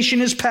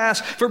indignation is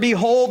past. For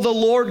behold, the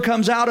Lord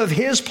comes out of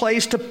his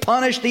place to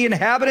punish the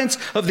inhabitants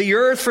of the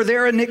earth for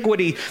their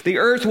iniquity. The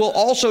earth will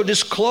also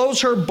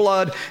disclose her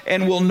blood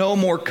and will no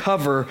more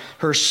cover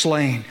her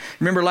slain.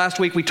 Remember last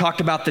week we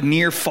talked about the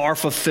near far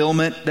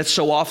fulfillment that's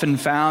so often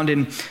found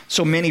in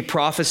so many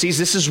prophecies.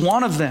 This is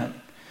one of them.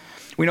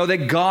 We know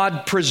that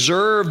God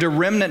preserved a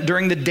remnant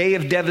during the day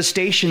of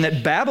devastation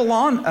that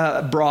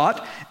Babylon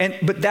brought,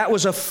 but that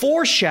was a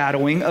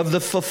foreshadowing of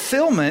the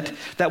fulfillment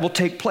that will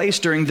take place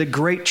during the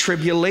Great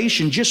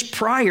Tribulation, just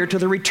prior to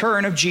the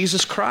return of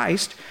Jesus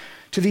Christ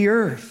to the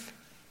earth.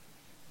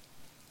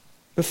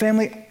 But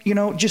family, you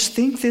know, just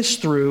think this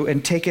through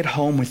and take it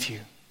home with you.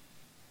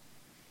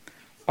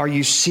 Are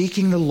you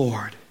seeking the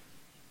Lord?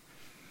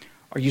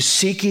 Are you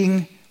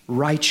seeking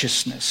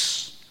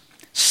righteousness?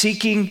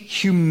 Seeking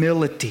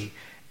humility?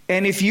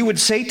 And if you would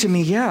say to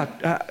me,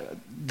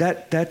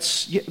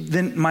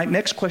 then my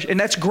next question, and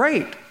that's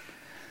great.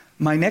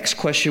 My next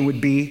question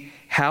would be,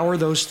 how are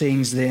those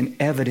things then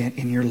evident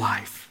in your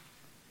life?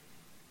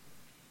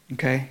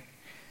 Okay.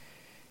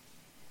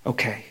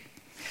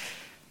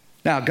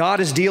 Now, God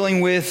is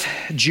dealing with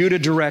Judah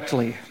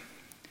directly.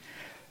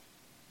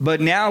 But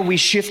now we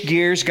shift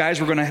gears.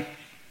 Guys, we're going to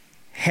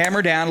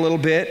hammer down a little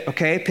bit,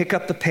 okay? Pick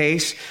up the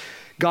pace.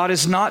 God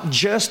is not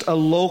just a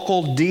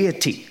local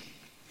deity.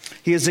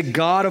 He is a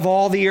God of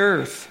all the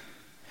earth,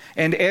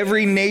 and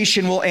every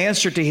nation will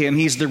answer to him.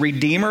 He's the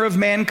Redeemer of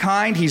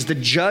mankind. He's the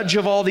judge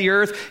of all the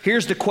earth.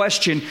 Here's the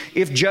question.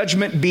 If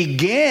judgment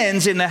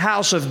begins in the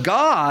house of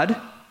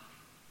God,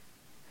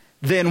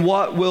 then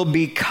what will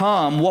be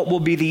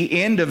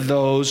the end of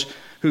those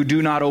who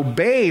do not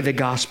obey the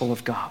gospel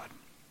of God?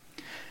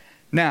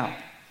 Now,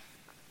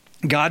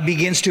 God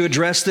begins to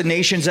address the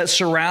nations that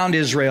surround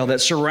Israel,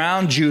 that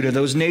surround Judah,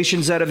 those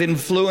nations that have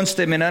influenced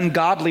them in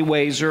ungodly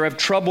ways or have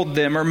troubled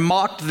them or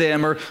mocked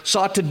them or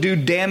sought to do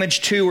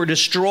damage to or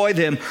destroy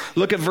them.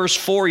 Look at verse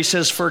 4. He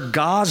says, for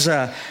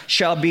Gaza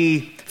shall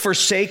be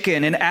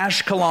forsaken and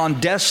Ashkelon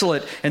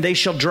desolate, and they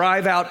shall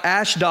drive out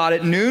Ashdod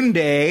at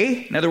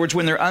noonday. In other words,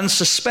 when they're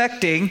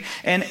unsuspecting,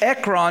 and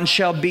Ekron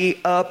shall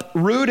be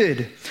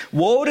uprooted.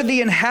 Woe to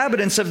the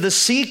inhabitants of the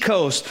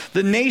seacoast,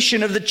 the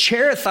nation of the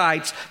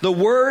Cherethites. The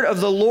word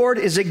of the Lord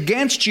is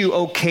against you,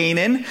 O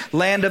Canaan,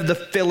 land of the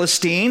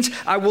Philistines.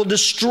 I will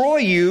destroy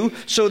you,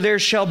 so there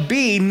shall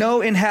be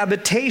no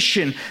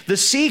inhabitation. The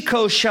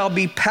seacoast shall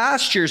be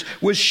pastures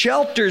with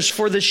shelters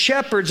for the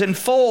shepherds and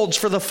folds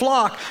for the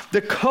flock.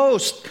 The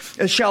coast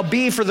shall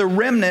be for the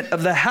remnant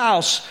of the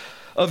house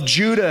of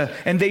Judah,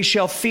 and they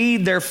shall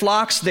feed their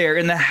flocks there.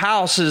 In the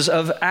houses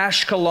of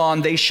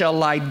Ashkelon they shall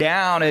lie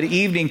down at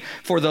evening,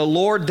 for the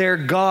Lord their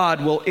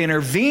God will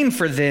intervene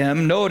for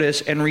them,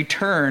 notice, and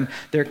return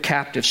their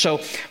captives. So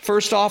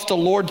first off, the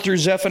Lord through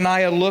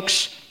Zephaniah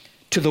looks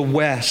to the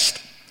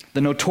west,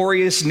 the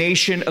notorious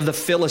nation of the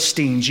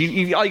Philistines.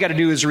 All you got to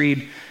do is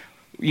read,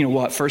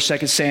 1st,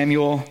 2nd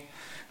Samuel,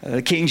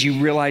 the Kings.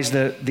 You realize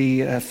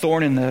the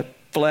thorn in the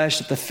flesh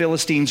that the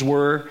Philistines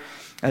were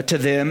to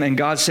them, and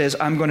God says,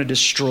 I'm going to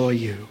destroy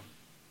you.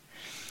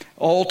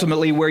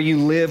 Ultimately, where you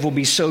live will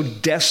be so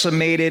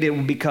decimated, it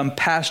will become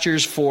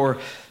pastures for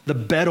the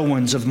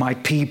Bedouins of my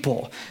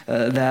people.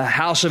 The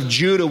house of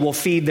Judah will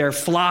feed their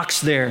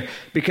flocks there,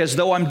 because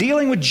though I'm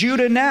dealing with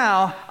Judah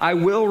now, I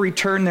will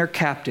return their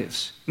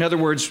captives. In other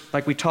words,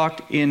 like we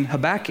talked in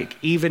Habakkuk,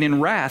 even in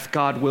wrath,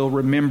 God will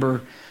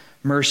remember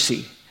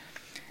mercy.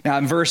 Now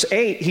in verse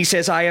 8, he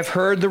says, I have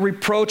heard the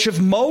reproach of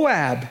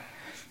Moab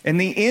and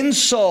the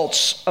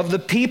insults of the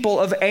people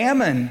of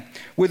Ammon,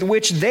 with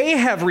which they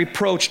have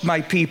reproached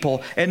my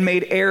people and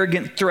made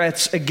arrogant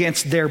threats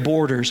against their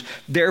borders.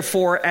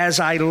 Therefore, as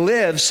I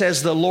live,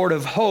 says the Lord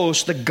of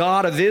hosts, the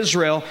God of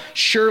Israel,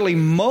 surely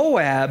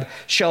Moab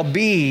shall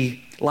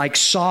be like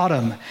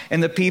Sodom,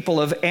 and the people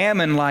of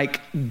Ammon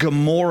like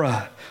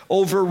Gomorrah,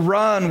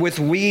 overrun with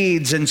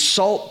weeds and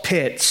salt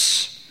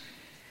pits,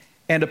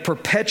 and a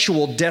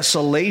perpetual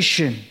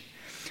desolation.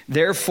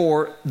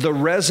 Therefore, the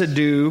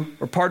residue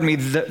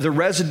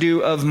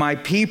of my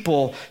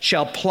people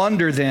shall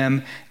plunder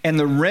them, and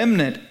the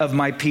remnant of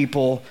my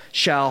people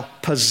shall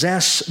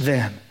possess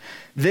them.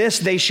 This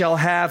they shall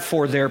have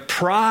for their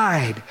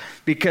pride,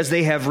 because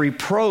they have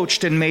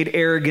reproached and made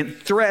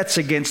arrogant threats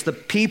against the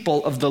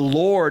people of the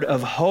Lord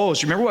of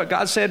hosts. Remember what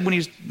God said when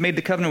he made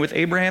the covenant with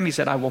Abraham? He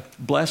said, I will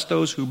bless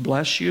those who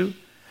bless you,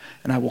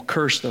 and I will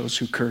curse those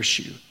who curse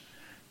you.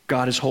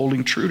 God is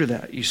holding true to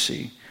that, you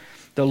see.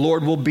 The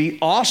Lord will be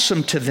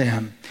awesome to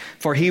them,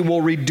 for he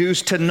will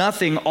reduce to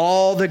nothing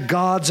all the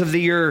gods of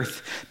the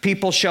earth.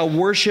 People shall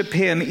worship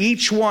him,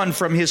 each one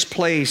from his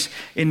place,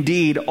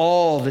 indeed,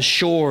 all the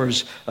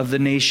shores of the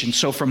nation.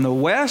 So from the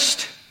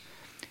west,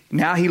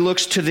 now he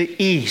looks to the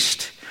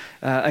east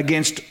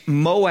against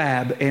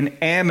Moab and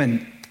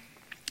Ammon.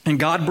 And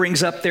God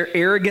brings up their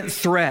arrogant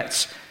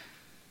threats.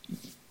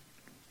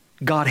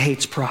 God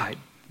hates pride.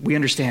 We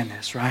understand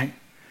this, right?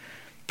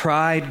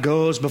 Pride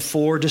goes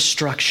before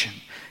destruction.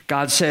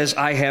 God says,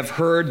 I have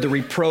heard the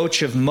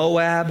reproach of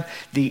Moab,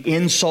 the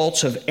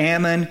insults of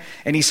Ammon,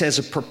 and he says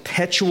a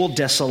perpetual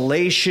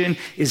desolation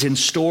is in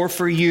store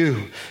for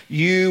you.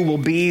 You will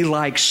be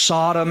like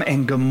Sodom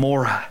and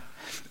Gomorrah,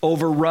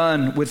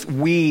 overrun with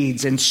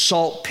weeds and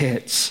salt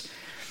pits.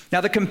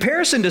 Now the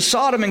comparison to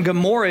Sodom and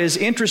Gomorrah is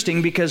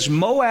interesting because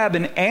Moab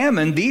and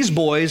Ammon, these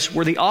boys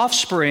were the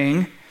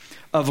offspring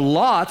of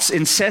Lot's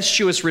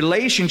incestuous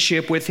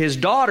relationship with his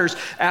daughters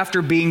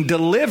after being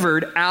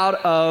delivered out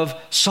of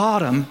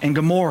Sodom and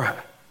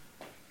Gomorrah,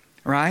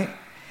 right?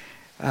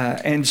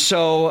 And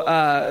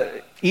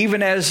so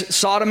even as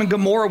Sodom and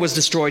Gomorrah was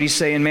destroyed, he's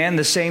saying, man,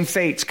 the same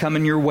fate's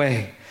coming your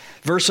way.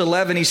 Verse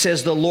 11, he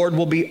says, the Lord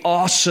will be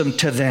awesome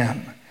to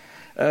them,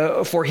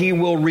 for he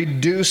will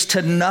reduce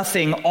to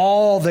nothing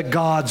all the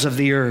gods of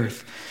the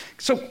earth.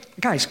 So,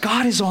 guys,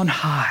 God is on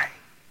high.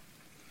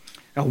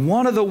 Now,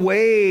 one of the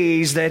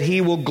ways that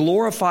he will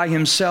glorify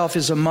himself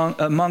is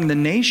among the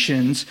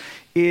nations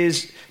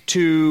is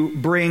to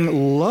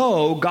bring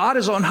low. God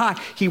is on high.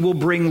 He will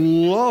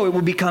bring low. It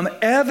will become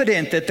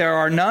evident that there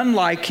are none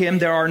like him.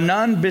 There are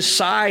none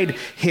beside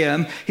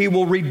him. He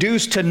will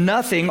reduce to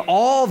nothing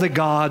all the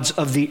gods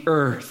of the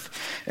earth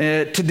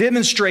to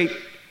demonstrate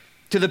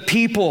to the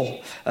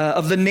people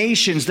of the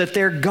nations that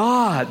their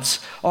gods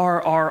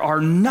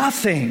are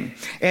nothing,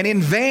 and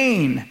in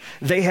vain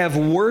they have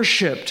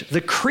worshipped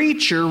the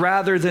creature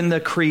rather than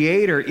the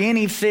creator,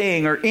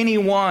 anything or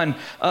anyone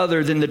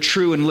other than the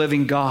true and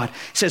living God.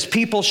 It says,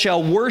 people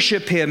shall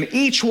worship him,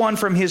 each one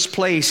from his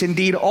place,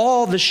 indeed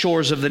all the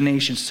shores of the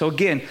nations. So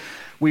again,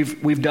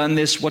 we've done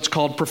this, what's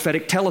called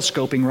prophetic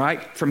telescoping,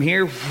 right? From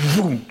here,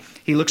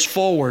 he looks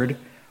forward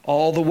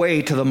all the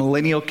way to the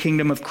millennial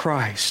kingdom of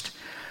Christ,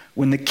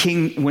 when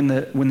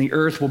the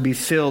earth will be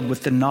filled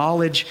with the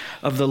knowledge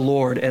of the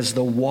Lord as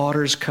the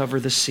waters cover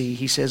the sea.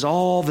 He says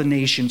all the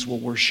nations will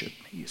worship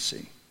me, you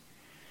see.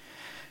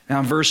 Now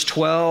in verse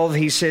 12,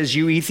 he says,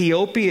 you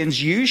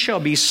Ethiopians, you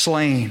shall be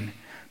slain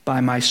by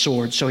my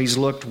sword. So he's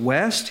looked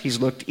west, he's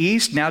looked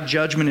east. Now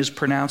judgment is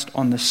pronounced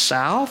on the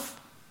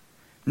south.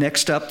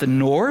 Next up, the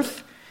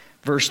north.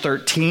 Verse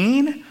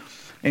 13,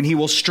 and he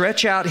will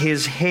stretch out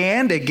his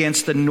hand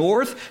against the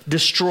north,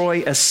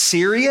 destroy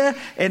Assyria,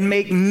 and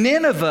make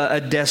Nineveh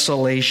a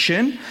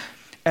desolation,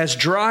 as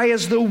dry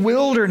as the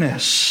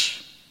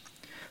wilderness.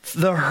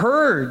 The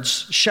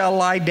herds shall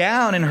lie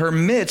down in her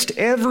midst,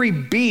 every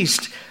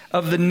beast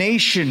of the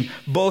nation,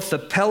 both the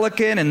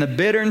pelican and the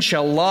bittern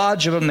shall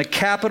lodge among the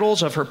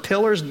capitals of her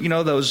pillars. You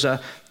know those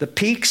the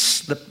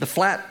peaks, the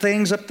flat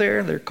things up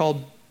there, they're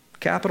called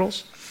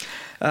capitals.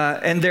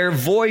 And their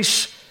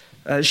voice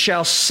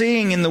shall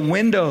sing in the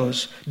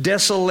windows.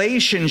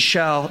 Desolation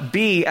shall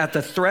be at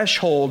the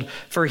threshold,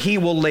 for he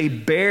will lay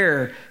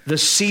bare the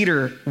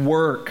cedar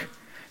work.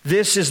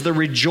 This is the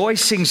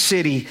rejoicing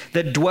city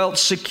that dwelt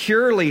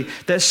securely,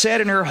 that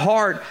said in her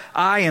heart,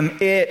 I am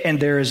it,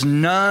 and there is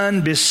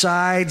none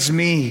besides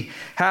me.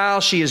 How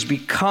she has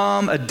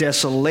become a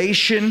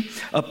desolation,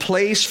 a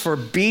place for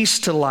beasts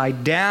to lie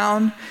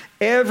down.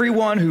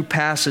 Everyone who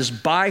passes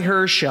by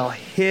her shall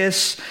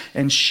hiss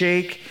and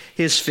shake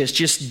his fist,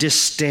 just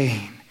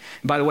disdain.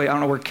 By the way, I don't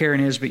know where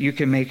Karen is, but you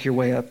can make your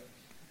way up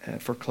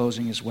for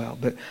closing as well.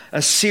 But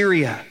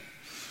Assyria,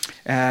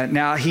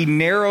 Now, he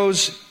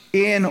narrows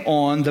in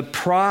on the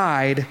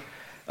pride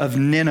of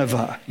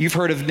Nineveh. You've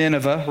heard of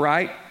Nineveh,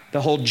 right?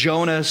 The whole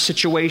Jonah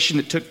situation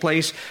that took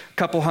place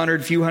a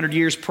few hundred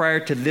years prior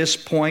to this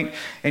point.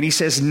 And he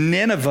says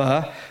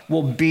Nineveh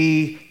will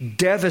be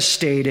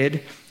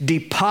devastated,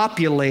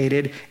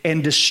 depopulated,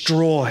 and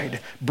destroyed,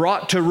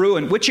 brought to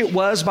ruin, which it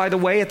was, by the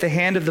way, at the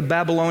hand of the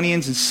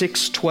Babylonians in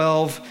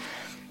 612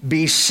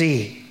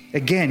 BC.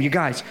 Again, you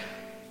guys,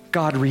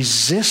 God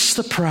resists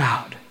the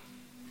proud,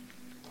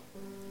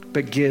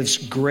 but gives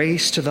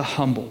grace to the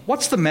humble.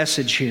 What's the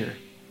message here?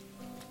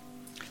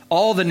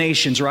 All the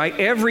nations, right?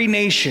 Every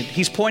nation.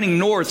 He's pointing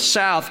north,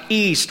 south,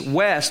 east,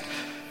 west.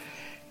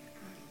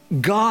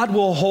 God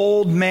will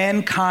hold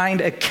mankind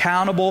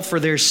accountable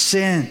for their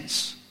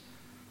sins.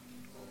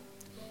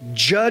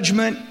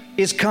 Judgment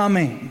is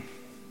coming.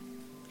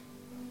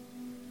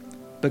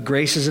 But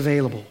grace is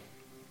available.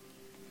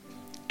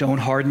 Don't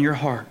harden your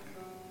heart.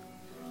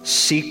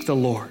 Seek the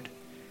Lord.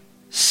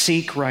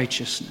 Seek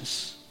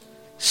righteousness.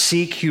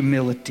 Seek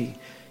humility.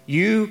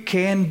 You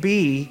can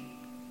be,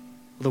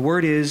 the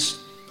word is,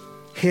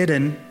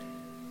 hidden,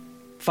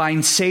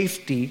 find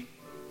safety,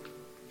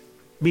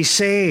 be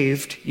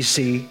saved, you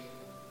see,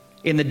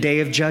 in the day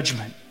of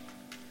judgment.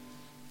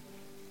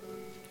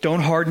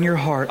 Don't harden your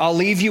heart. I'll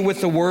leave you with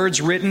the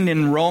words written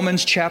in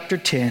Romans chapter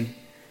 10.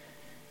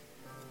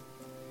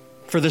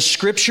 For the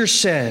scripture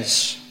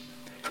says,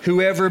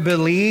 whoever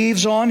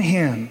believes on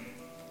him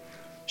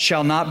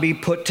shall not be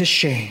put to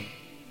shame.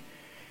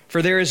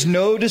 For there is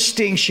no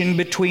distinction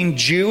between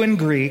Jew and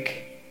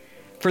Greek,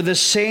 for the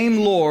same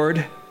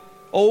Lord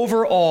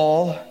over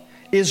all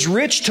is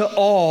rich to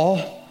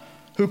all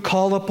who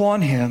call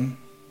upon him.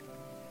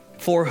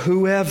 For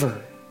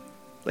whoever,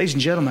 ladies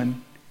and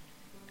gentlemen,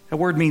 that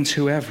word means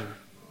whoever.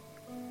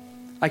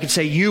 I could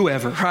say you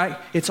ever, right?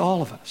 It's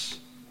all of us.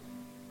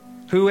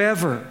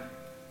 Whoever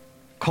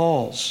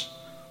calls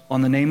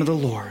on the name of the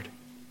Lord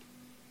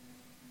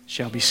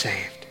shall be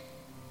saved.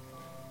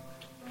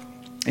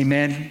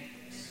 Amen.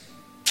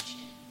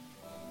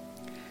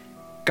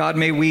 God,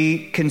 may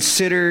we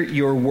consider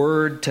your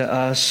word to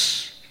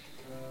us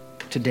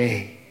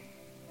today.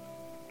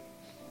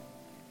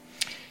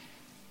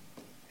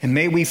 And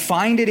may we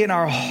find it in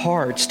our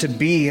hearts to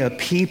be a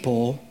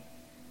people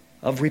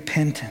of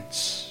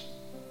repentance.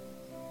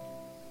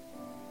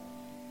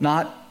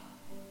 Not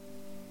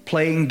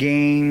playing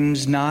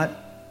games, not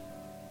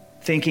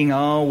thinking,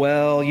 oh,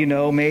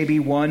 well, maybe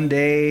one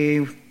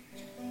day.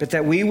 But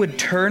that we would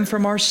turn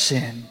from our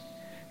sin,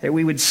 that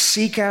we would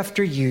seek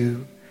after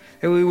you,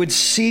 that we would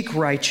seek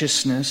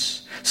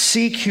righteousness,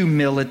 seek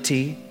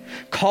humility,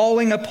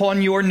 calling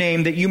upon your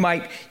name that you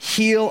might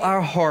heal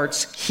our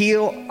hearts,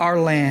 heal our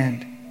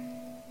land.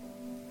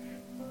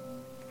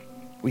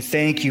 We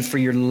thank you for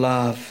your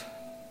love.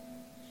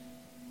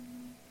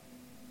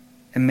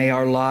 And may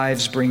our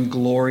lives bring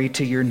glory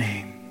to your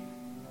name.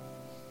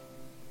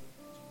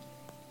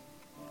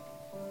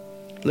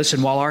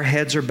 Listen, while our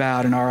heads are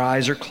bowed and our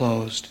eyes are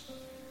closed,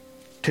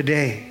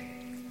 today,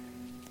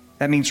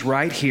 that means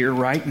right here,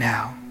 right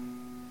now,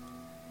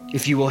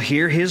 if you will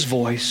hear his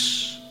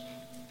voice,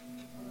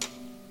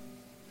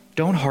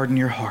 don't harden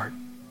your heart.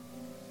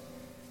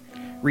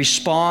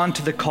 Respond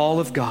to the call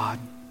of God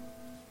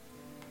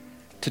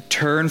to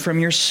turn from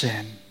your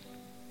sin,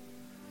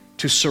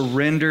 to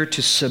surrender,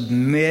 to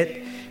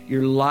submit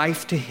your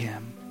life to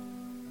him,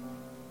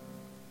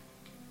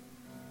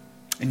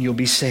 and you'll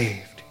be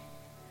saved.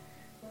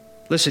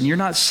 Listen, you're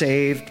not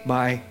saved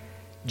by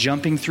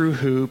jumping through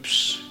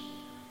hoops,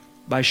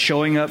 by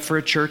showing up for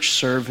a church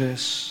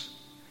service,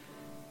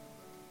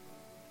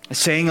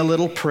 saying a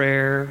little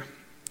prayer,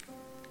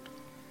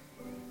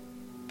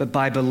 but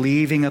by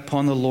believing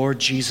upon the Lord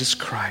Jesus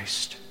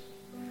Christ.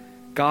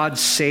 God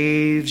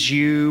saves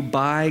you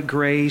by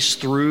grace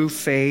through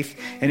faith.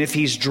 And if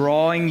he's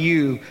drawing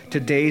you,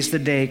 today's the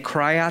day.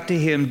 Cry out to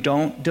him.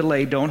 Don't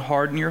delay. Don't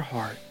harden your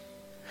heart.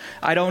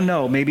 I don't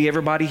know. Maybe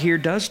everybody here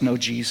does know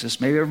Jesus.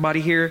 Maybe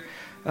everybody here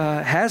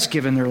has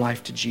given their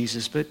life to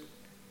Jesus, but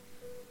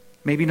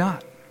maybe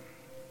not.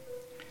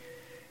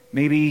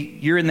 Maybe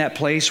you're in that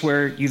place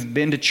where you've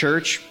been to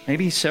church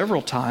maybe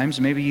several times.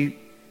 Maybe you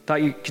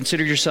thought you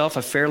considered yourself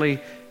a fairly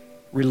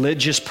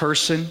religious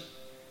person.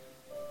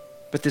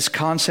 But this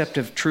concept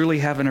of truly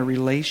having a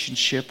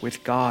relationship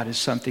with God is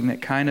something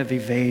that kind of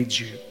evades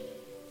you.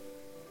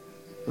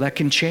 That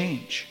can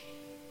change.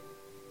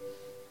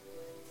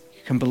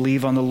 You can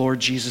believe on the Lord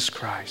Jesus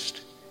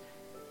Christ.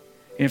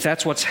 And if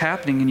that's what's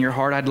happening in your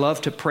heart, I'd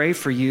love to pray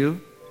for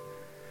you.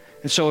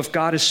 And so if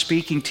God is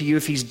speaking to you,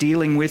 if he's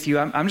dealing with you,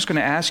 I'm just going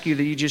to ask you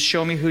that you just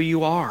show me who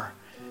you are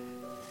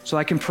so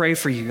I can pray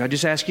for you. I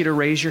just ask you to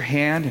raise your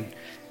hand,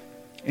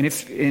 and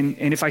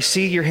if I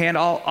see your hand,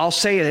 I'll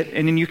say it,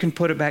 and then you can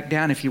put it back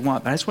down if you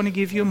want. But I just want to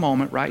give you a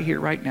moment right here,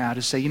 right now,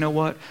 to say, you know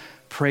what?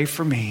 Pray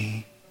for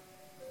me.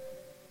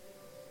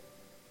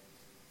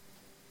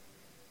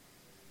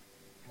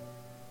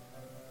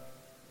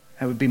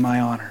 That would be my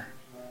honor.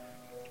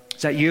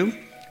 Is that you?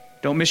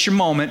 Don't miss your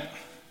moment.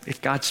 If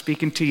God's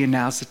speaking to you,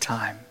 now's the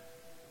time.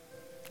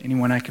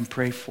 Anyone I can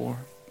pray for?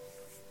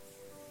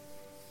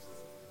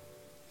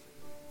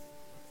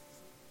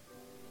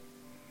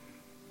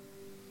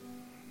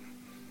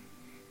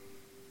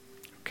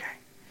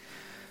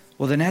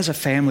 Well, then as a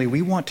family,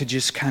 we want to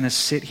just kind of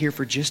sit here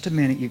for just a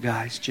minute, you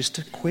guys, just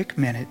a quick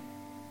minute.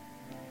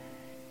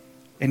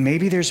 And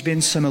maybe there's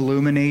been some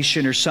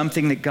illumination or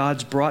something that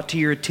God's brought to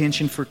your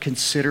attention for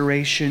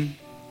consideration.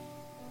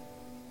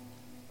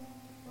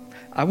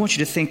 I want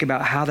you to think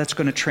about how that's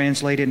going to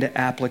translate into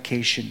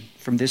application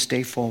from this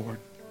day forward.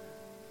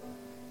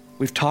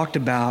 We've talked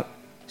about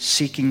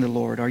seeking the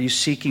Lord. Are you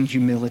seeking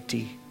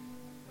humility?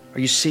 Are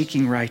you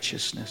seeking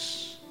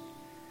righteousness?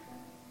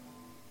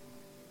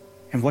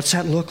 And what's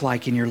that look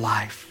like in your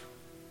life?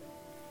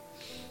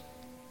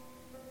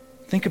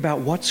 Think about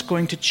what's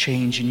going to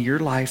change in your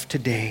life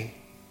today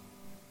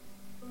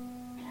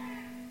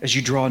as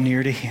you draw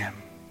near to Him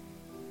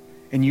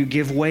and you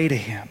give way to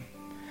Him.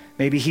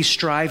 Maybe He's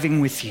striving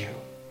with you.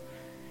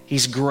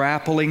 He's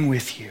grappling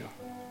with you.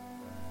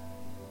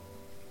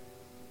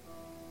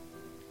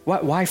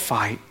 Why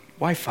fight?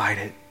 Why fight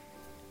it?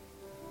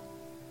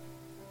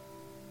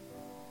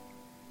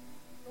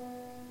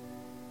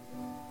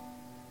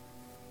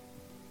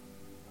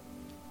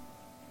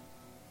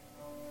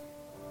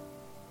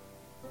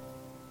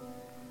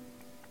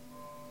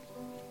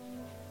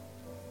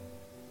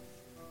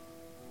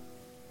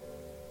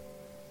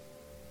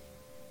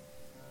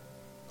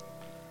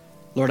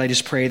 Lord, I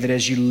just pray that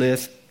as you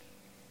lift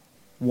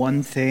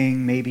one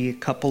thing, maybe a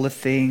couple of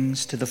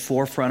things to the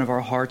forefront of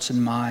our hearts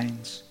and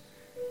minds,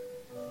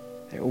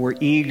 that we're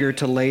eager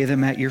to lay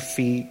them at your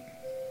feet,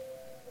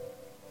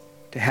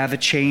 to have a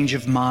change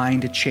of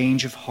mind, a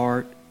change of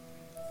heart,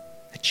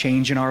 a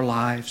change in our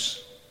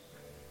lives.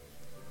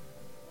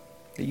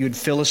 That you would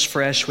fill us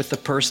fresh with the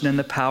person and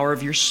the power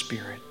of your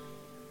Spirit.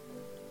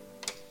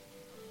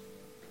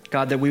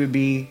 God, that we would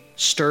be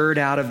stirred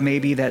out of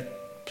maybe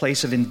that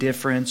place of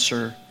indifference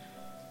or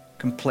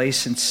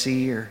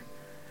complacency or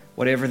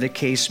whatever the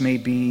case may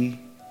be.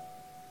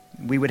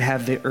 We would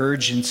have the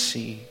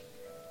urgency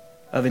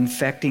of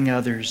infecting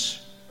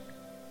others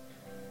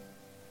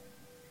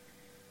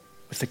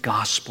with the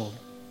gospel,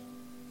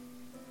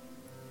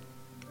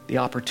 the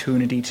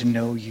opportunity to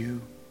know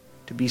you,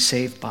 to be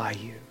saved by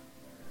you,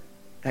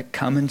 that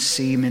come and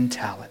see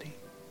mentality.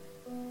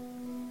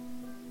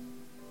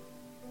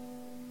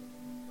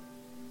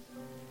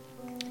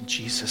 In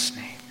Jesus'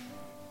 name.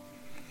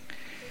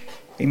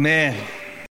 Amen.